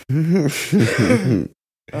are.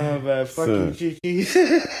 Oh man, fuck you, Chi-Chi.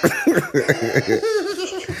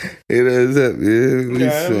 It is up, yeah.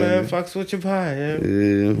 Yeah, man, fucks with your pie, yeah.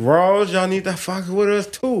 Rawls, y'all need to fuck with us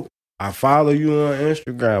too. I follow you on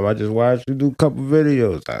Instagram. I just watched you do a couple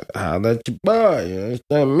videos. I let you buy, you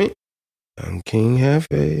understand me? I'm King Hefe,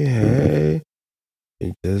 hey.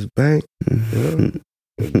 It just bank.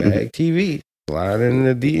 Bag TV. Slide in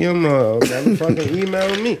the DM or fucking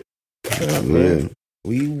email me. Man.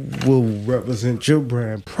 We will represent your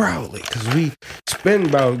brand proudly because we spend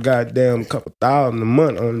about a goddamn couple $1,000 a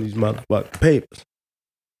month on these motherfucking papers.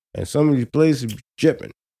 And some of these places be jipping.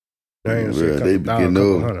 I ain't gonna say they be getting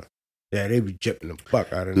over. Yeah, they be jipping the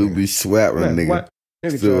fuck out of niggas. Be swapping, nigga.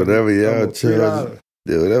 So whatever y'all charge,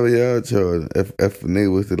 if a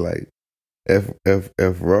nigga was to like, if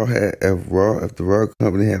the Raw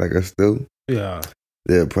company had like a store, yeah,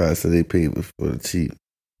 they'll probably say they paid for the cheap.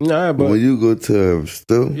 Nah, but when you go to a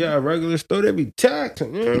store, yeah, a regular store, they be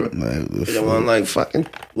taxing. You know? like, They want like fucking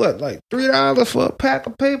what, like $3 for a pack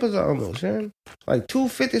of papers almost, yeah? Like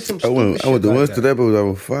 $2.50 some I stupid went shit to like one that. store that was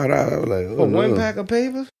over $5. I was like, For oh, one no. pack of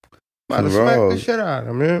papers? About to Some smack the raws. shit out of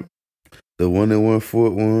them, man. The one that went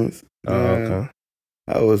Fort once. Oh, okay.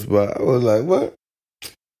 I was like, what?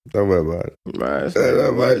 Don't worry about it. Man, it's Hey, like,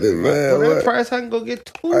 I'm like this, man, for that what? price, I can go get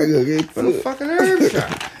two I gotta get from the two. fucking herb shop.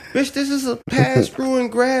 Bitch, this is a pass through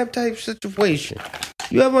and grab type situation.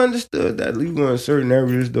 You ever understood that? You go in certain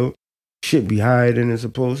areas, though, shit be higher than it's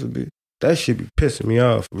supposed to be. That shit be pissing me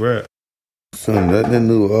off, for real. Son, that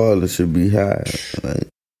New Orleans should be high. Like,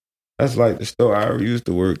 That's like the store I used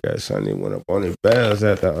to work at. Son, they went up on their bells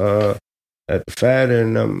at the fatter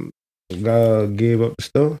and God gave up the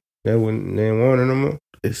store. They ain't wanted no more.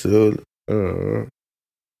 they sold. Uh-huh.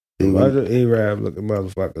 They Why went, the Arab looking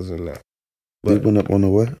motherfuckers in there? they But went up on the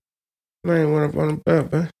what? man went up on the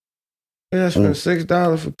belt, man. Yeah, I spent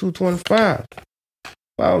 $6 for $2.25.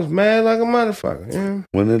 I was mad like a motherfucker. Yeah,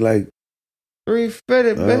 When it like, $3.50,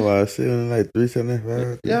 bitch. I see when it like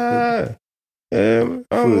 $3.75. Yeah, yeah.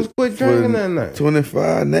 I almost quit drinking that night.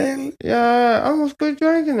 25 now? Yeah, I almost quit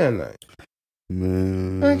drinking that night.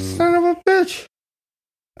 Man. Like son of a bitch.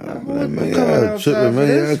 I'm Who like, would man, be coming y'all outside tripping, for man.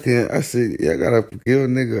 Y'all this? can't. I see, y'all gotta give a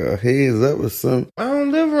nigga a heads up or something. I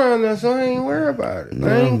don't live around there, so I ain't worried about it. I No.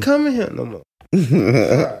 ain't coming here no more.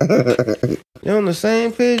 You're on the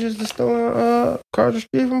same page as the store across the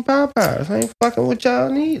street from Popeyes. I ain't fucking with y'all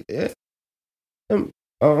need.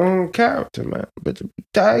 On character, man. Bitch be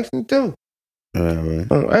taxing too. All right.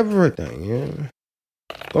 On everything, yeah.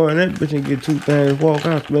 Go in that bitch and get two things, walk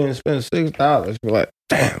out, man, and spend $6. Be like,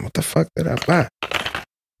 damn, what the fuck did I buy?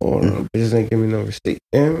 Or bitches ain't give me no receipt.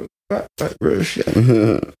 Damn, like real shit.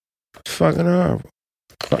 It's fucking horrible.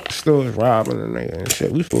 Fuck stores robbing a nigga and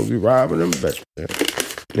shit. We supposed to be robbing them bitches. Yeah.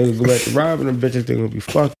 Niggas go back to robbing them bitches, they gonna be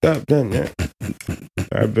fucked up then, yeah.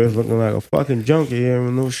 That bitch looking like a fucking junkie here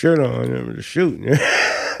with no shirt on and with the shooting. Yeah.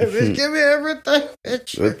 Bitch, give me everything,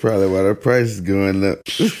 bitch. That's probably why the price is going up.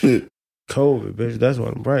 COVID, bitch. That's why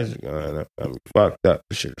the price is going up. I mean, fucked up.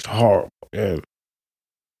 This shit is horrible. Yeah.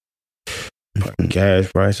 Fucking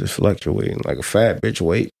gas prices fluctuating like a fat bitch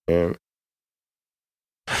weight. Yeah.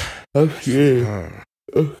 I'm scared.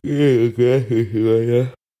 I'm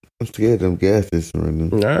scared them gas stations right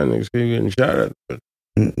now. Nah, niggas keep getting shot at.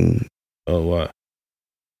 Mm-mm. Oh, what?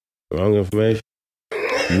 Wrong information?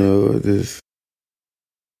 No,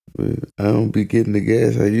 I don't be getting the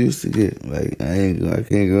gas I used to get. Like I can't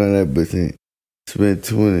go in that bitch and spend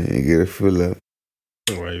 20 and get a fill up.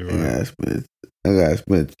 Why you And right? I gotta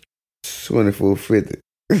spend $24.50.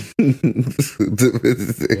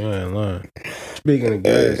 You ain't lying. Speaking of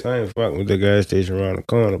gas, I ain't fucking with the gas station around the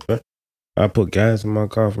corner, but I put gas in my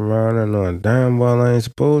car from around there knowing damn well I ain't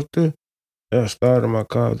supposed to. I started my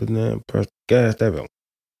car with the damn press the gas. That been,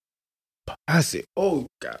 I said, oh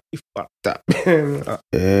God, we fucked up.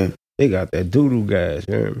 Yeah. They got that doo-doo gas,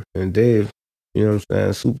 you know? And Dave, you know what I'm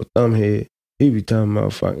saying, super thumbhead, he be talking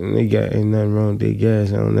about fucking, ain't nothing wrong with their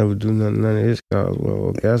gas. I don't never do none of his cars.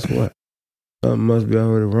 Well, guess what? Something must be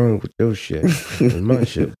already wrong with your shit. 'Cause my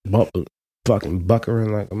shit fucking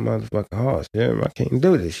buckering like a motherfucking horse. Yeah, I can't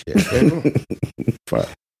do this shit. You know? Fuck.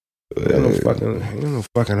 Ain't no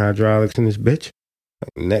fucking hydraulics in this bitch.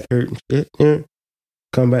 Like neck hurt and shit. Yeah.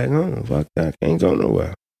 Come back home. Fuck that. Can't go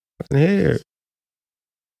nowhere. Fucking head hurt.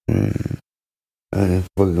 I ain't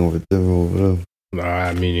fucking with them over them. Nah,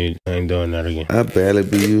 I mean, I ain't doing that again. I barely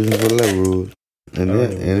be using for level rules. And I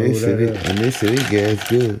don't even know who that is. they gas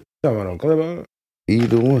good. Talking about on Clip-On?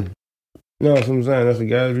 Either one. No, that's what I'm saying. That's the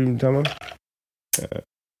guys we been talking about? Yeah.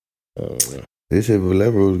 They said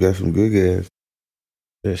Valero Rules got some good gas.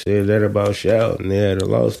 They said that about Shell, and they had a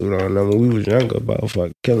lawsuit on them when we was younger about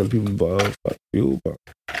fucking killing people about fucking fuel pump.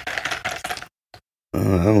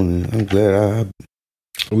 I'm glad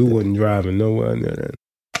We wasn't driving nowhere near that.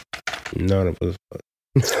 None of us.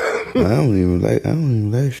 I don't even like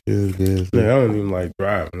Shell gas. Man, I don't even like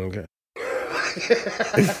driving, okay?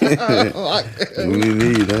 We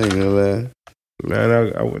need, I ain't gonna lie.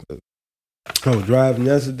 Man, I was driving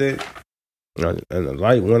yesterday, and the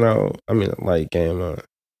light went out. I mean, the light came on.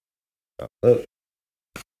 I looked.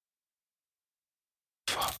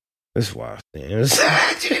 Fuck. This is why I stand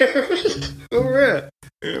inside, Jeremy. For real.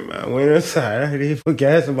 I went inside. I didn't put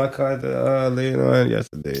gas in my car later on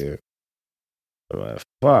yesterday. I'm like,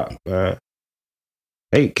 fuck, man.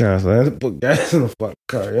 Hate constantly. I had to put gas in the fucking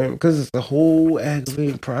car, because it's a whole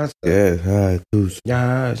aggravating process. Gas high too.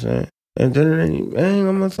 Yeah, man. And then I ain't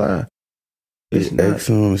on my side. It's not.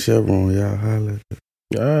 Exxon and Chevron, y'all holler.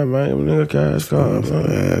 Yeah, man, nigga cash card,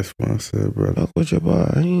 man. Sponsor, brother. Fuck with your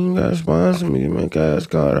boy. He ain't got to sponsor me, man. Cash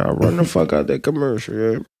card. I'll run the fuck out that commercial,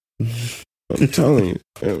 yeah. I'm telling you.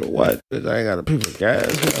 Man, what? Bitch, I ain't got to pay for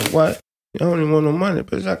gas. Man, what? You don't even want no money,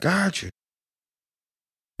 bitch. I got you.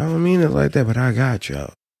 I don't mean it like that, but I got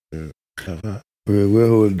y'all. We'll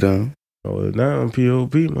hold it down. Hold it down,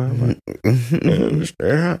 P.O.P., man. Yeah,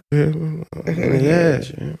 stay out there.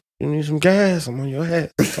 Gas, yeah. You need some gas? I'm on your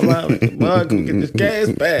head. Come out, bud. Come get this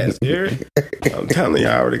gas pass, here. I'm telling you,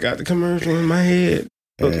 I already got the commercial in my head.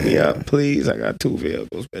 Hook me up, please. I got 2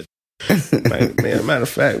 vehicles, bitch. Man, matter of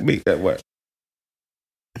fact, make that work.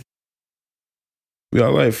 We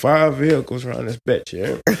got like 5 vehicles around this bitch,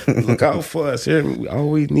 yeah. Look out for us, here. We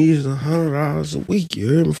always need $100 a week, you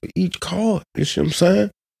hear me, for each car. You see what I'm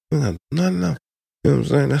saying? We got nothing else. You know what I'm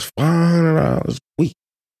saying? That's $500 a week.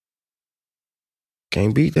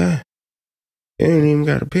 Can't beat that. You ain't even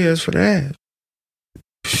got to pay us for that.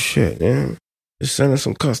 Shit, man. Just send us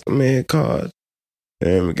some custom-made cards.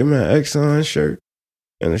 And give me an Exxon shirt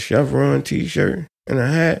and a Chevron t-shirt and a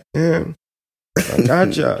hat. Yeah. I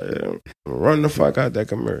got y'all. Yeah. Run the fuck out that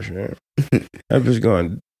commercial. Yeah. That bitch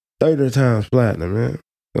going 30 times platinum, man.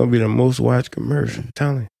 Gonna be the most watched commercial. I'm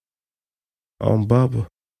telling you. On Bubba.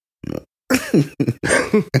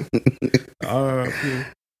 R.I.P.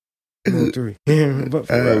 3. But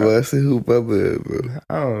for real, I see who Bubba is, bro.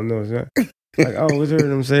 I don't know, son. Like, I always heard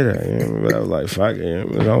them say that, yeah. But I was like, fuck it, yeah.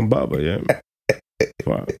 It's on Bubba, yeah.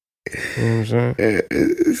 Fuck. You know what I'm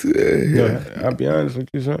saying? Yeah, I'll be honest with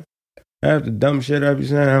you, son. Half the dumb shit I be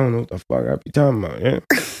saying, I don't know what the fuck I be talking about, yeah.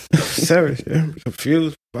 Serious, yeah. I'm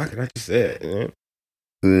confused. Fuck it, I just said,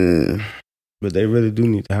 yeah. But they really do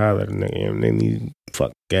need to highlight a nigga, yeah. They need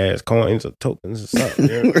fuck gas coins or tokens or something,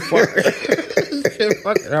 yeah. Fuck it.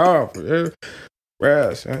 Fucking horrible, yeah.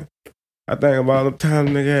 Bruh, son. I think about all the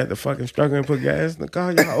times nigga had to fucking struggle and put gas in the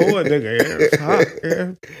car. Y'all owe a nigga, yeah. It's hot,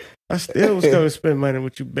 yeah. I still was going to spend money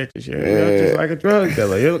with you bitches, yeah. You're just like a drug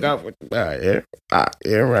dealer. You look out for you buy, yeah.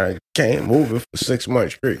 Yeah, right. Can't move it for 6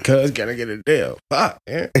 months straight, cuz gotta get a deal. Fuck,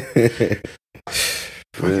 yeah.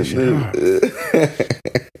 Fucking shit hard.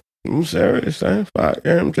 I'm serious, son. Fuck,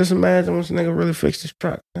 yeah. Just imagine once a nigga really fix this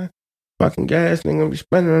truck, man. Fucking gas nigga gonna be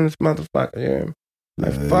spending on this motherfucker, yeah.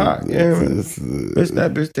 Like, fuck, yeah, man. Bitch,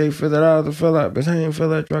 that bitch take $50 to fill out. Bitch, I ain't fill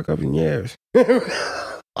that truck up in years.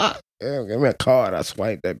 Fuck, yeah, give me a card. I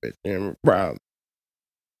swipe that bitch. Yeah, I'm proud.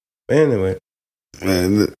 But anyway,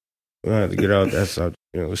 Man, look. we had to get out that subject.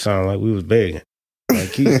 You know, it sounded like we was begging.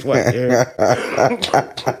 Like Keith Sweat, yeah. Fuck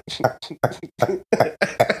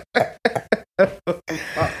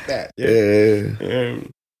that, yeah.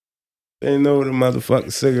 They know the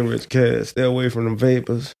motherfucking cigarette cast. Stay away from them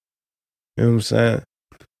vapors. You know what I'm saying?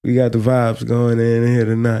 We got the vibes going in here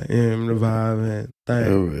tonight. You know, the vibe and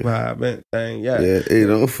thing. Right. Vibe and thing, yeah. Yeah, hey,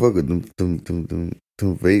 don't fuck with them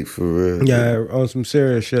vape for real. Yeah, on some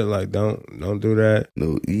serious shit, like don't do that.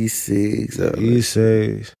 No e-cigs.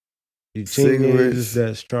 E-cigs. You teenagers Cigarettes.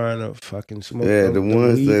 that's trying to fucking smoke. Yeah, the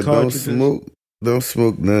ones weed that cartridges. don't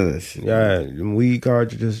smoke none of that shit. Yeah, them weed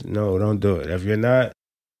cartridges, no, don't do it. If you're not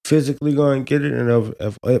physically going to get it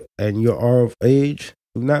and you are of age,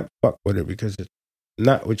 do not fuck with it because it's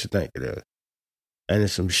not what you think it is. And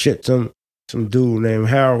it's some shit, some dude named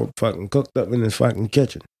Harold fucking cooked up in his fucking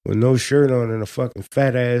kitchen with no shirt on and a fucking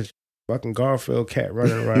fat ass fucking Garfield cat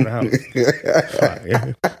running around the house. Fuck,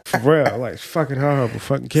 yeah. For real, like it's fucking horrible.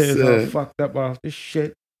 Fucking kids all fucked up off this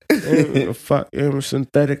shit. Fuck,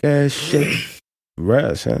 synthetic ass shit.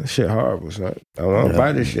 Right, son. Shit horrible, son. I don't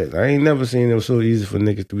buy this shit. I ain't never seen it was so easy for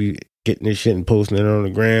niggas to be getting this shit and posting it on the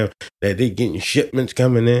gram that they getting shipments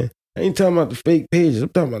coming in. I ain't talking about the fake pages. I'm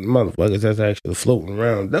talking about the motherfuckers that's actually floating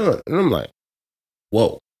around done. And I'm like,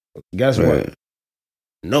 whoa. Guess what?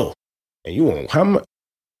 No. And you want how much?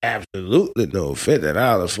 Absolutely no.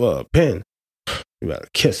 $50 for a pen. You better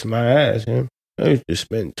kiss my ass, man. I used to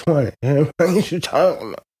spend 20. Man. What are you talking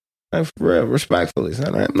about? Like, for real, respectfully,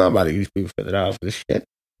 son. I'm not about to use people $50 for this shit.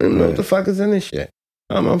 I don't know what the fuck is in this shit.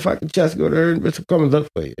 I'm on fucking chest, go to her, bitch, come and look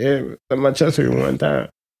for you. Yeah, let my chest hurt one time.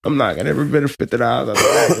 I'm knocking every bit of $50 out of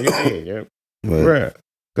the yeah. For real.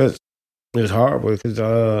 Because it's horrible, because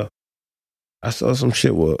I saw some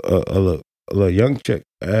shit with a little young chick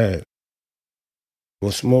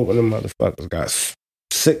was smoking, the motherfuckers got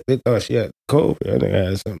sick. They thought she had COVID. And they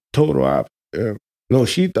had some total opposite. No,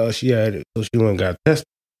 she thought she had it, so she went and got tested.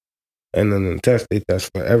 And then the test, they test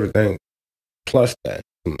for everything, plus that,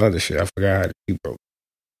 some other shit. I forgot how to keep broke.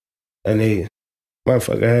 And they,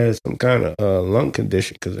 motherfucker had some kind of lung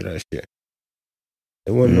condition because of that shit.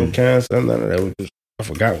 There wasn't no cancer, none of that. It was just, I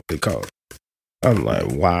forgot what they called it. I'm like,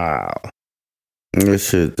 wow. That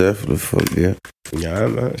shit definitely fuck, yeah. Yeah,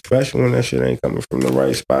 man. Especially when that shit ain't coming from the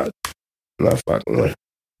right spot. I'm not fucking with.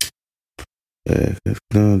 Yeah, if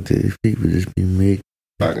nowadays people just be making.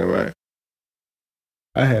 Fucking right.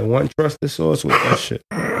 I had one trusted source with that shit.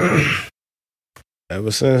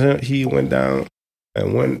 Ever since he went down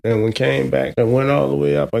and when came back and went all the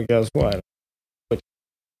way up, I guess what?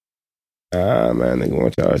 Man, they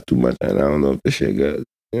gonna charge too much, and I don't know if this shit good.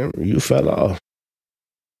 You fell off.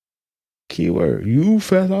 Keyword, you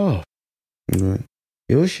fell off. Right.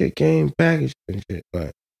 Your shit came packaged and shit,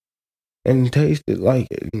 like, and tasted like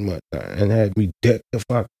it and whatnot, and had me decked the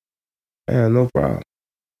fuck. I had no problem.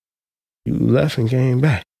 You left and came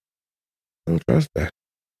back. Don't trust that.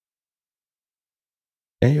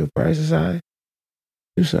 And your price is high.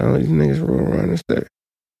 You sound like these niggas roll around and say,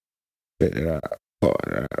 spit it out, pour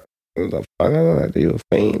it out. What the fuck? I don't have to do a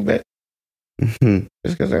fiend, bet. Just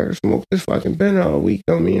because I smoked this fucking pen all week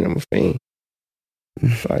don't mean I'm a fiend.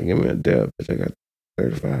 Like, give me a dub, bitch. I got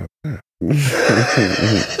 35.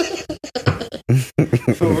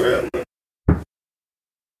 For real.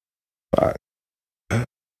 Fuck.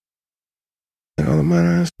 All the money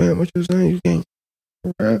I spent, what you saying? You can't.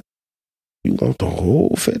 For real? You want the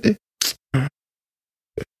whole 50?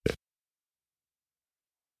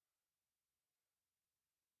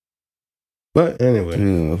 But anyway.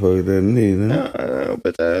 Yeah, fuck that need, huh? Nah,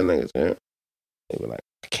 but that niggas, man. They were like,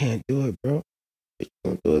 I can't do it, bro. You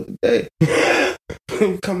gonna do it today.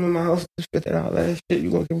 You come to my house to spit that all that shit,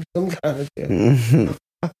 you gonna give me some kind of shit.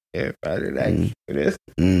 Everybody like for this.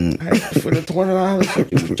 I asked for the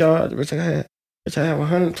 $20 you charge, bitch. I have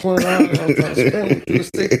 $120. I'm trying to spend you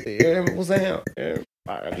 $60. Yeah, what's that? Yeah,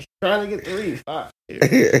 I'm just trying to get the refund.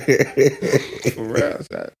 Yeah. For real,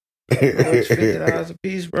 son. $50 a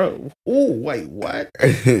piece, bro. Ooh, wait, what?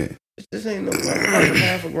 This ain't no fucking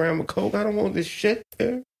half a gram of coke. I don't want this shit.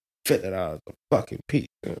 Yeah. $50 a fucking piece.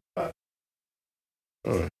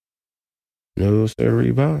 No, sir,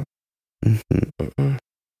 rebound.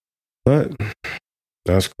 But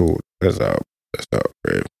that's cool. That's all,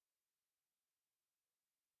 great.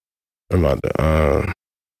 I'm about to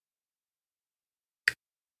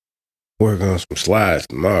work on some slides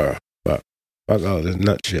tomorrow. Fuck all this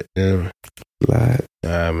nut shit, damn. Slide?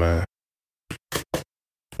 Yeah, man.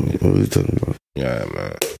 What are you talking about? Yeah,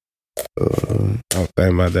 man. I was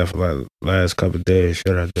thinking about that for like the last couple of days.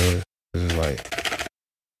 Should I do it? It's like,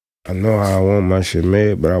 I know how I want my shit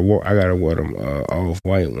made, but I gotta wear them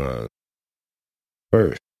off-white ones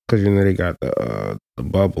first. Because, they got the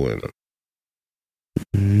bubble in them.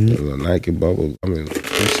 The Nike bubble. I mean,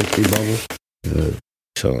 360 bubble.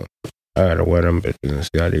 So, I gotta wear them bitches and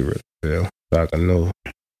see how they really feel. So I can know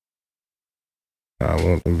how I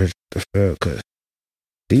want them bitches to feel. Because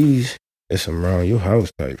these is some around your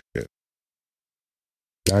house type shit.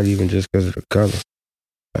 Not even just because of the color.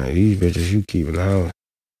 Like, these bitches you keep in the house.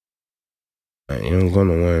 Like, you don't go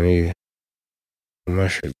nowhere either. My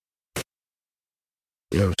shit.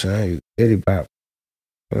 You know what I'm saying? You diddy bop.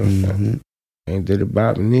 You know what I'm saying? Ain't diddy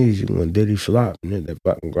bopping these. You want diddy flop and hit that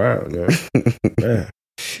fucking ground, man. Yeah.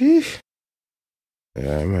 Sheesh.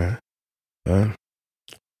 Yeah, man. It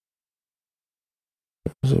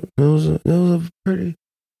was a pretty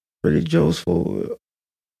joyful,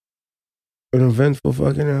 an eventful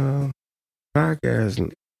fucking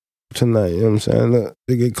podcast tonight. You know what I'm saying? Look,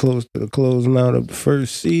 to get close to the closing out of the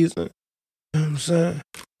first season. You know what I'm saying?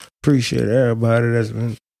 Appreciate everybody that's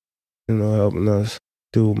been, helping us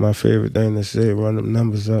do my favorite thing to say, run them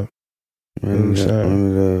numbers up. You know what I'm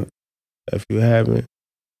saying? If you haven't,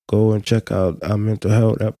 go and check out our mental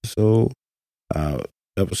health episode,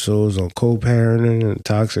 episodes on co-parenting and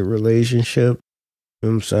toxic relationship. You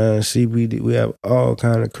know what I'm saying? CBD. We have all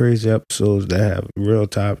kind of crazy episodes that have real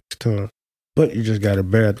topics to them. But you just got to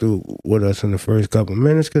bear through with us in the first couple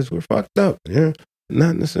minutes because we're fucked up. Yeah,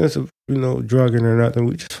 not in the sense of, drugging or nothing.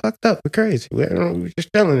 We just fucked up. We're crazy. We're just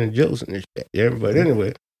telling and jokes and shit. Yeah, but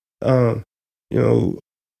anyway, run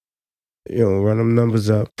them numbers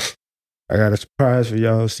up. I got a surprise for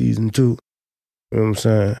y'all season 2. You know what I'm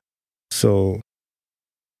saying? So,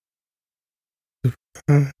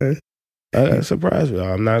 I got a surprise for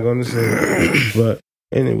y'all. I'm not going to say it. But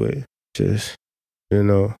anyway, just,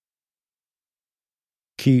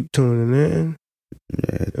 keep tuning in.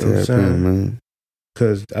 Yeah, tap in, man.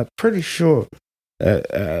 Because I'm pretty sure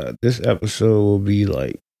that this episode will be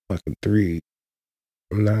like fucking 3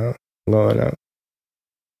 from now going out.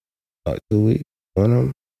 Like 2 weeks, one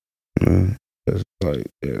of them. Because like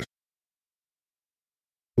there's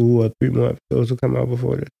 2 or 3 more episodes will come out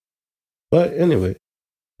before this. But anyway,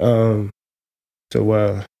 so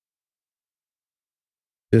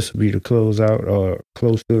this will be the closeout or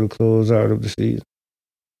close to the closeout of the season.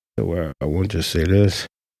 So I want to just say this.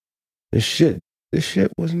 This shit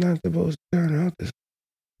was not supposed to turn out this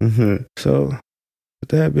way. Mm-hmm. So, with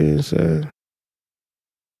that being said,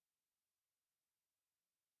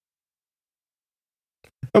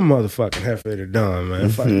 I'm motherfucking Hefe the Don, man.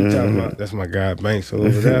 Fuck you talking about? That's my guy Banks over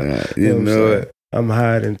there. You know it. I'm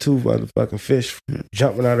hiding 2 motherfucking fish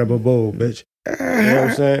jumping out of a bowl, bitch. You know what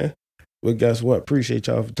I'm saying? But guess what? Appreciate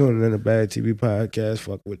y'all for tuning in to Bad TV Podcast.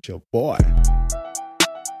 Fuck with your boy.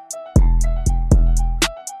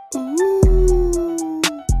 Ooh.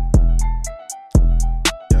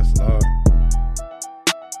 Yes, Lord.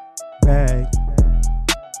 Bag.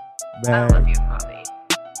 I love you, Poppy.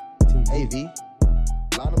 AV.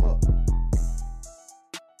 Line 'em up.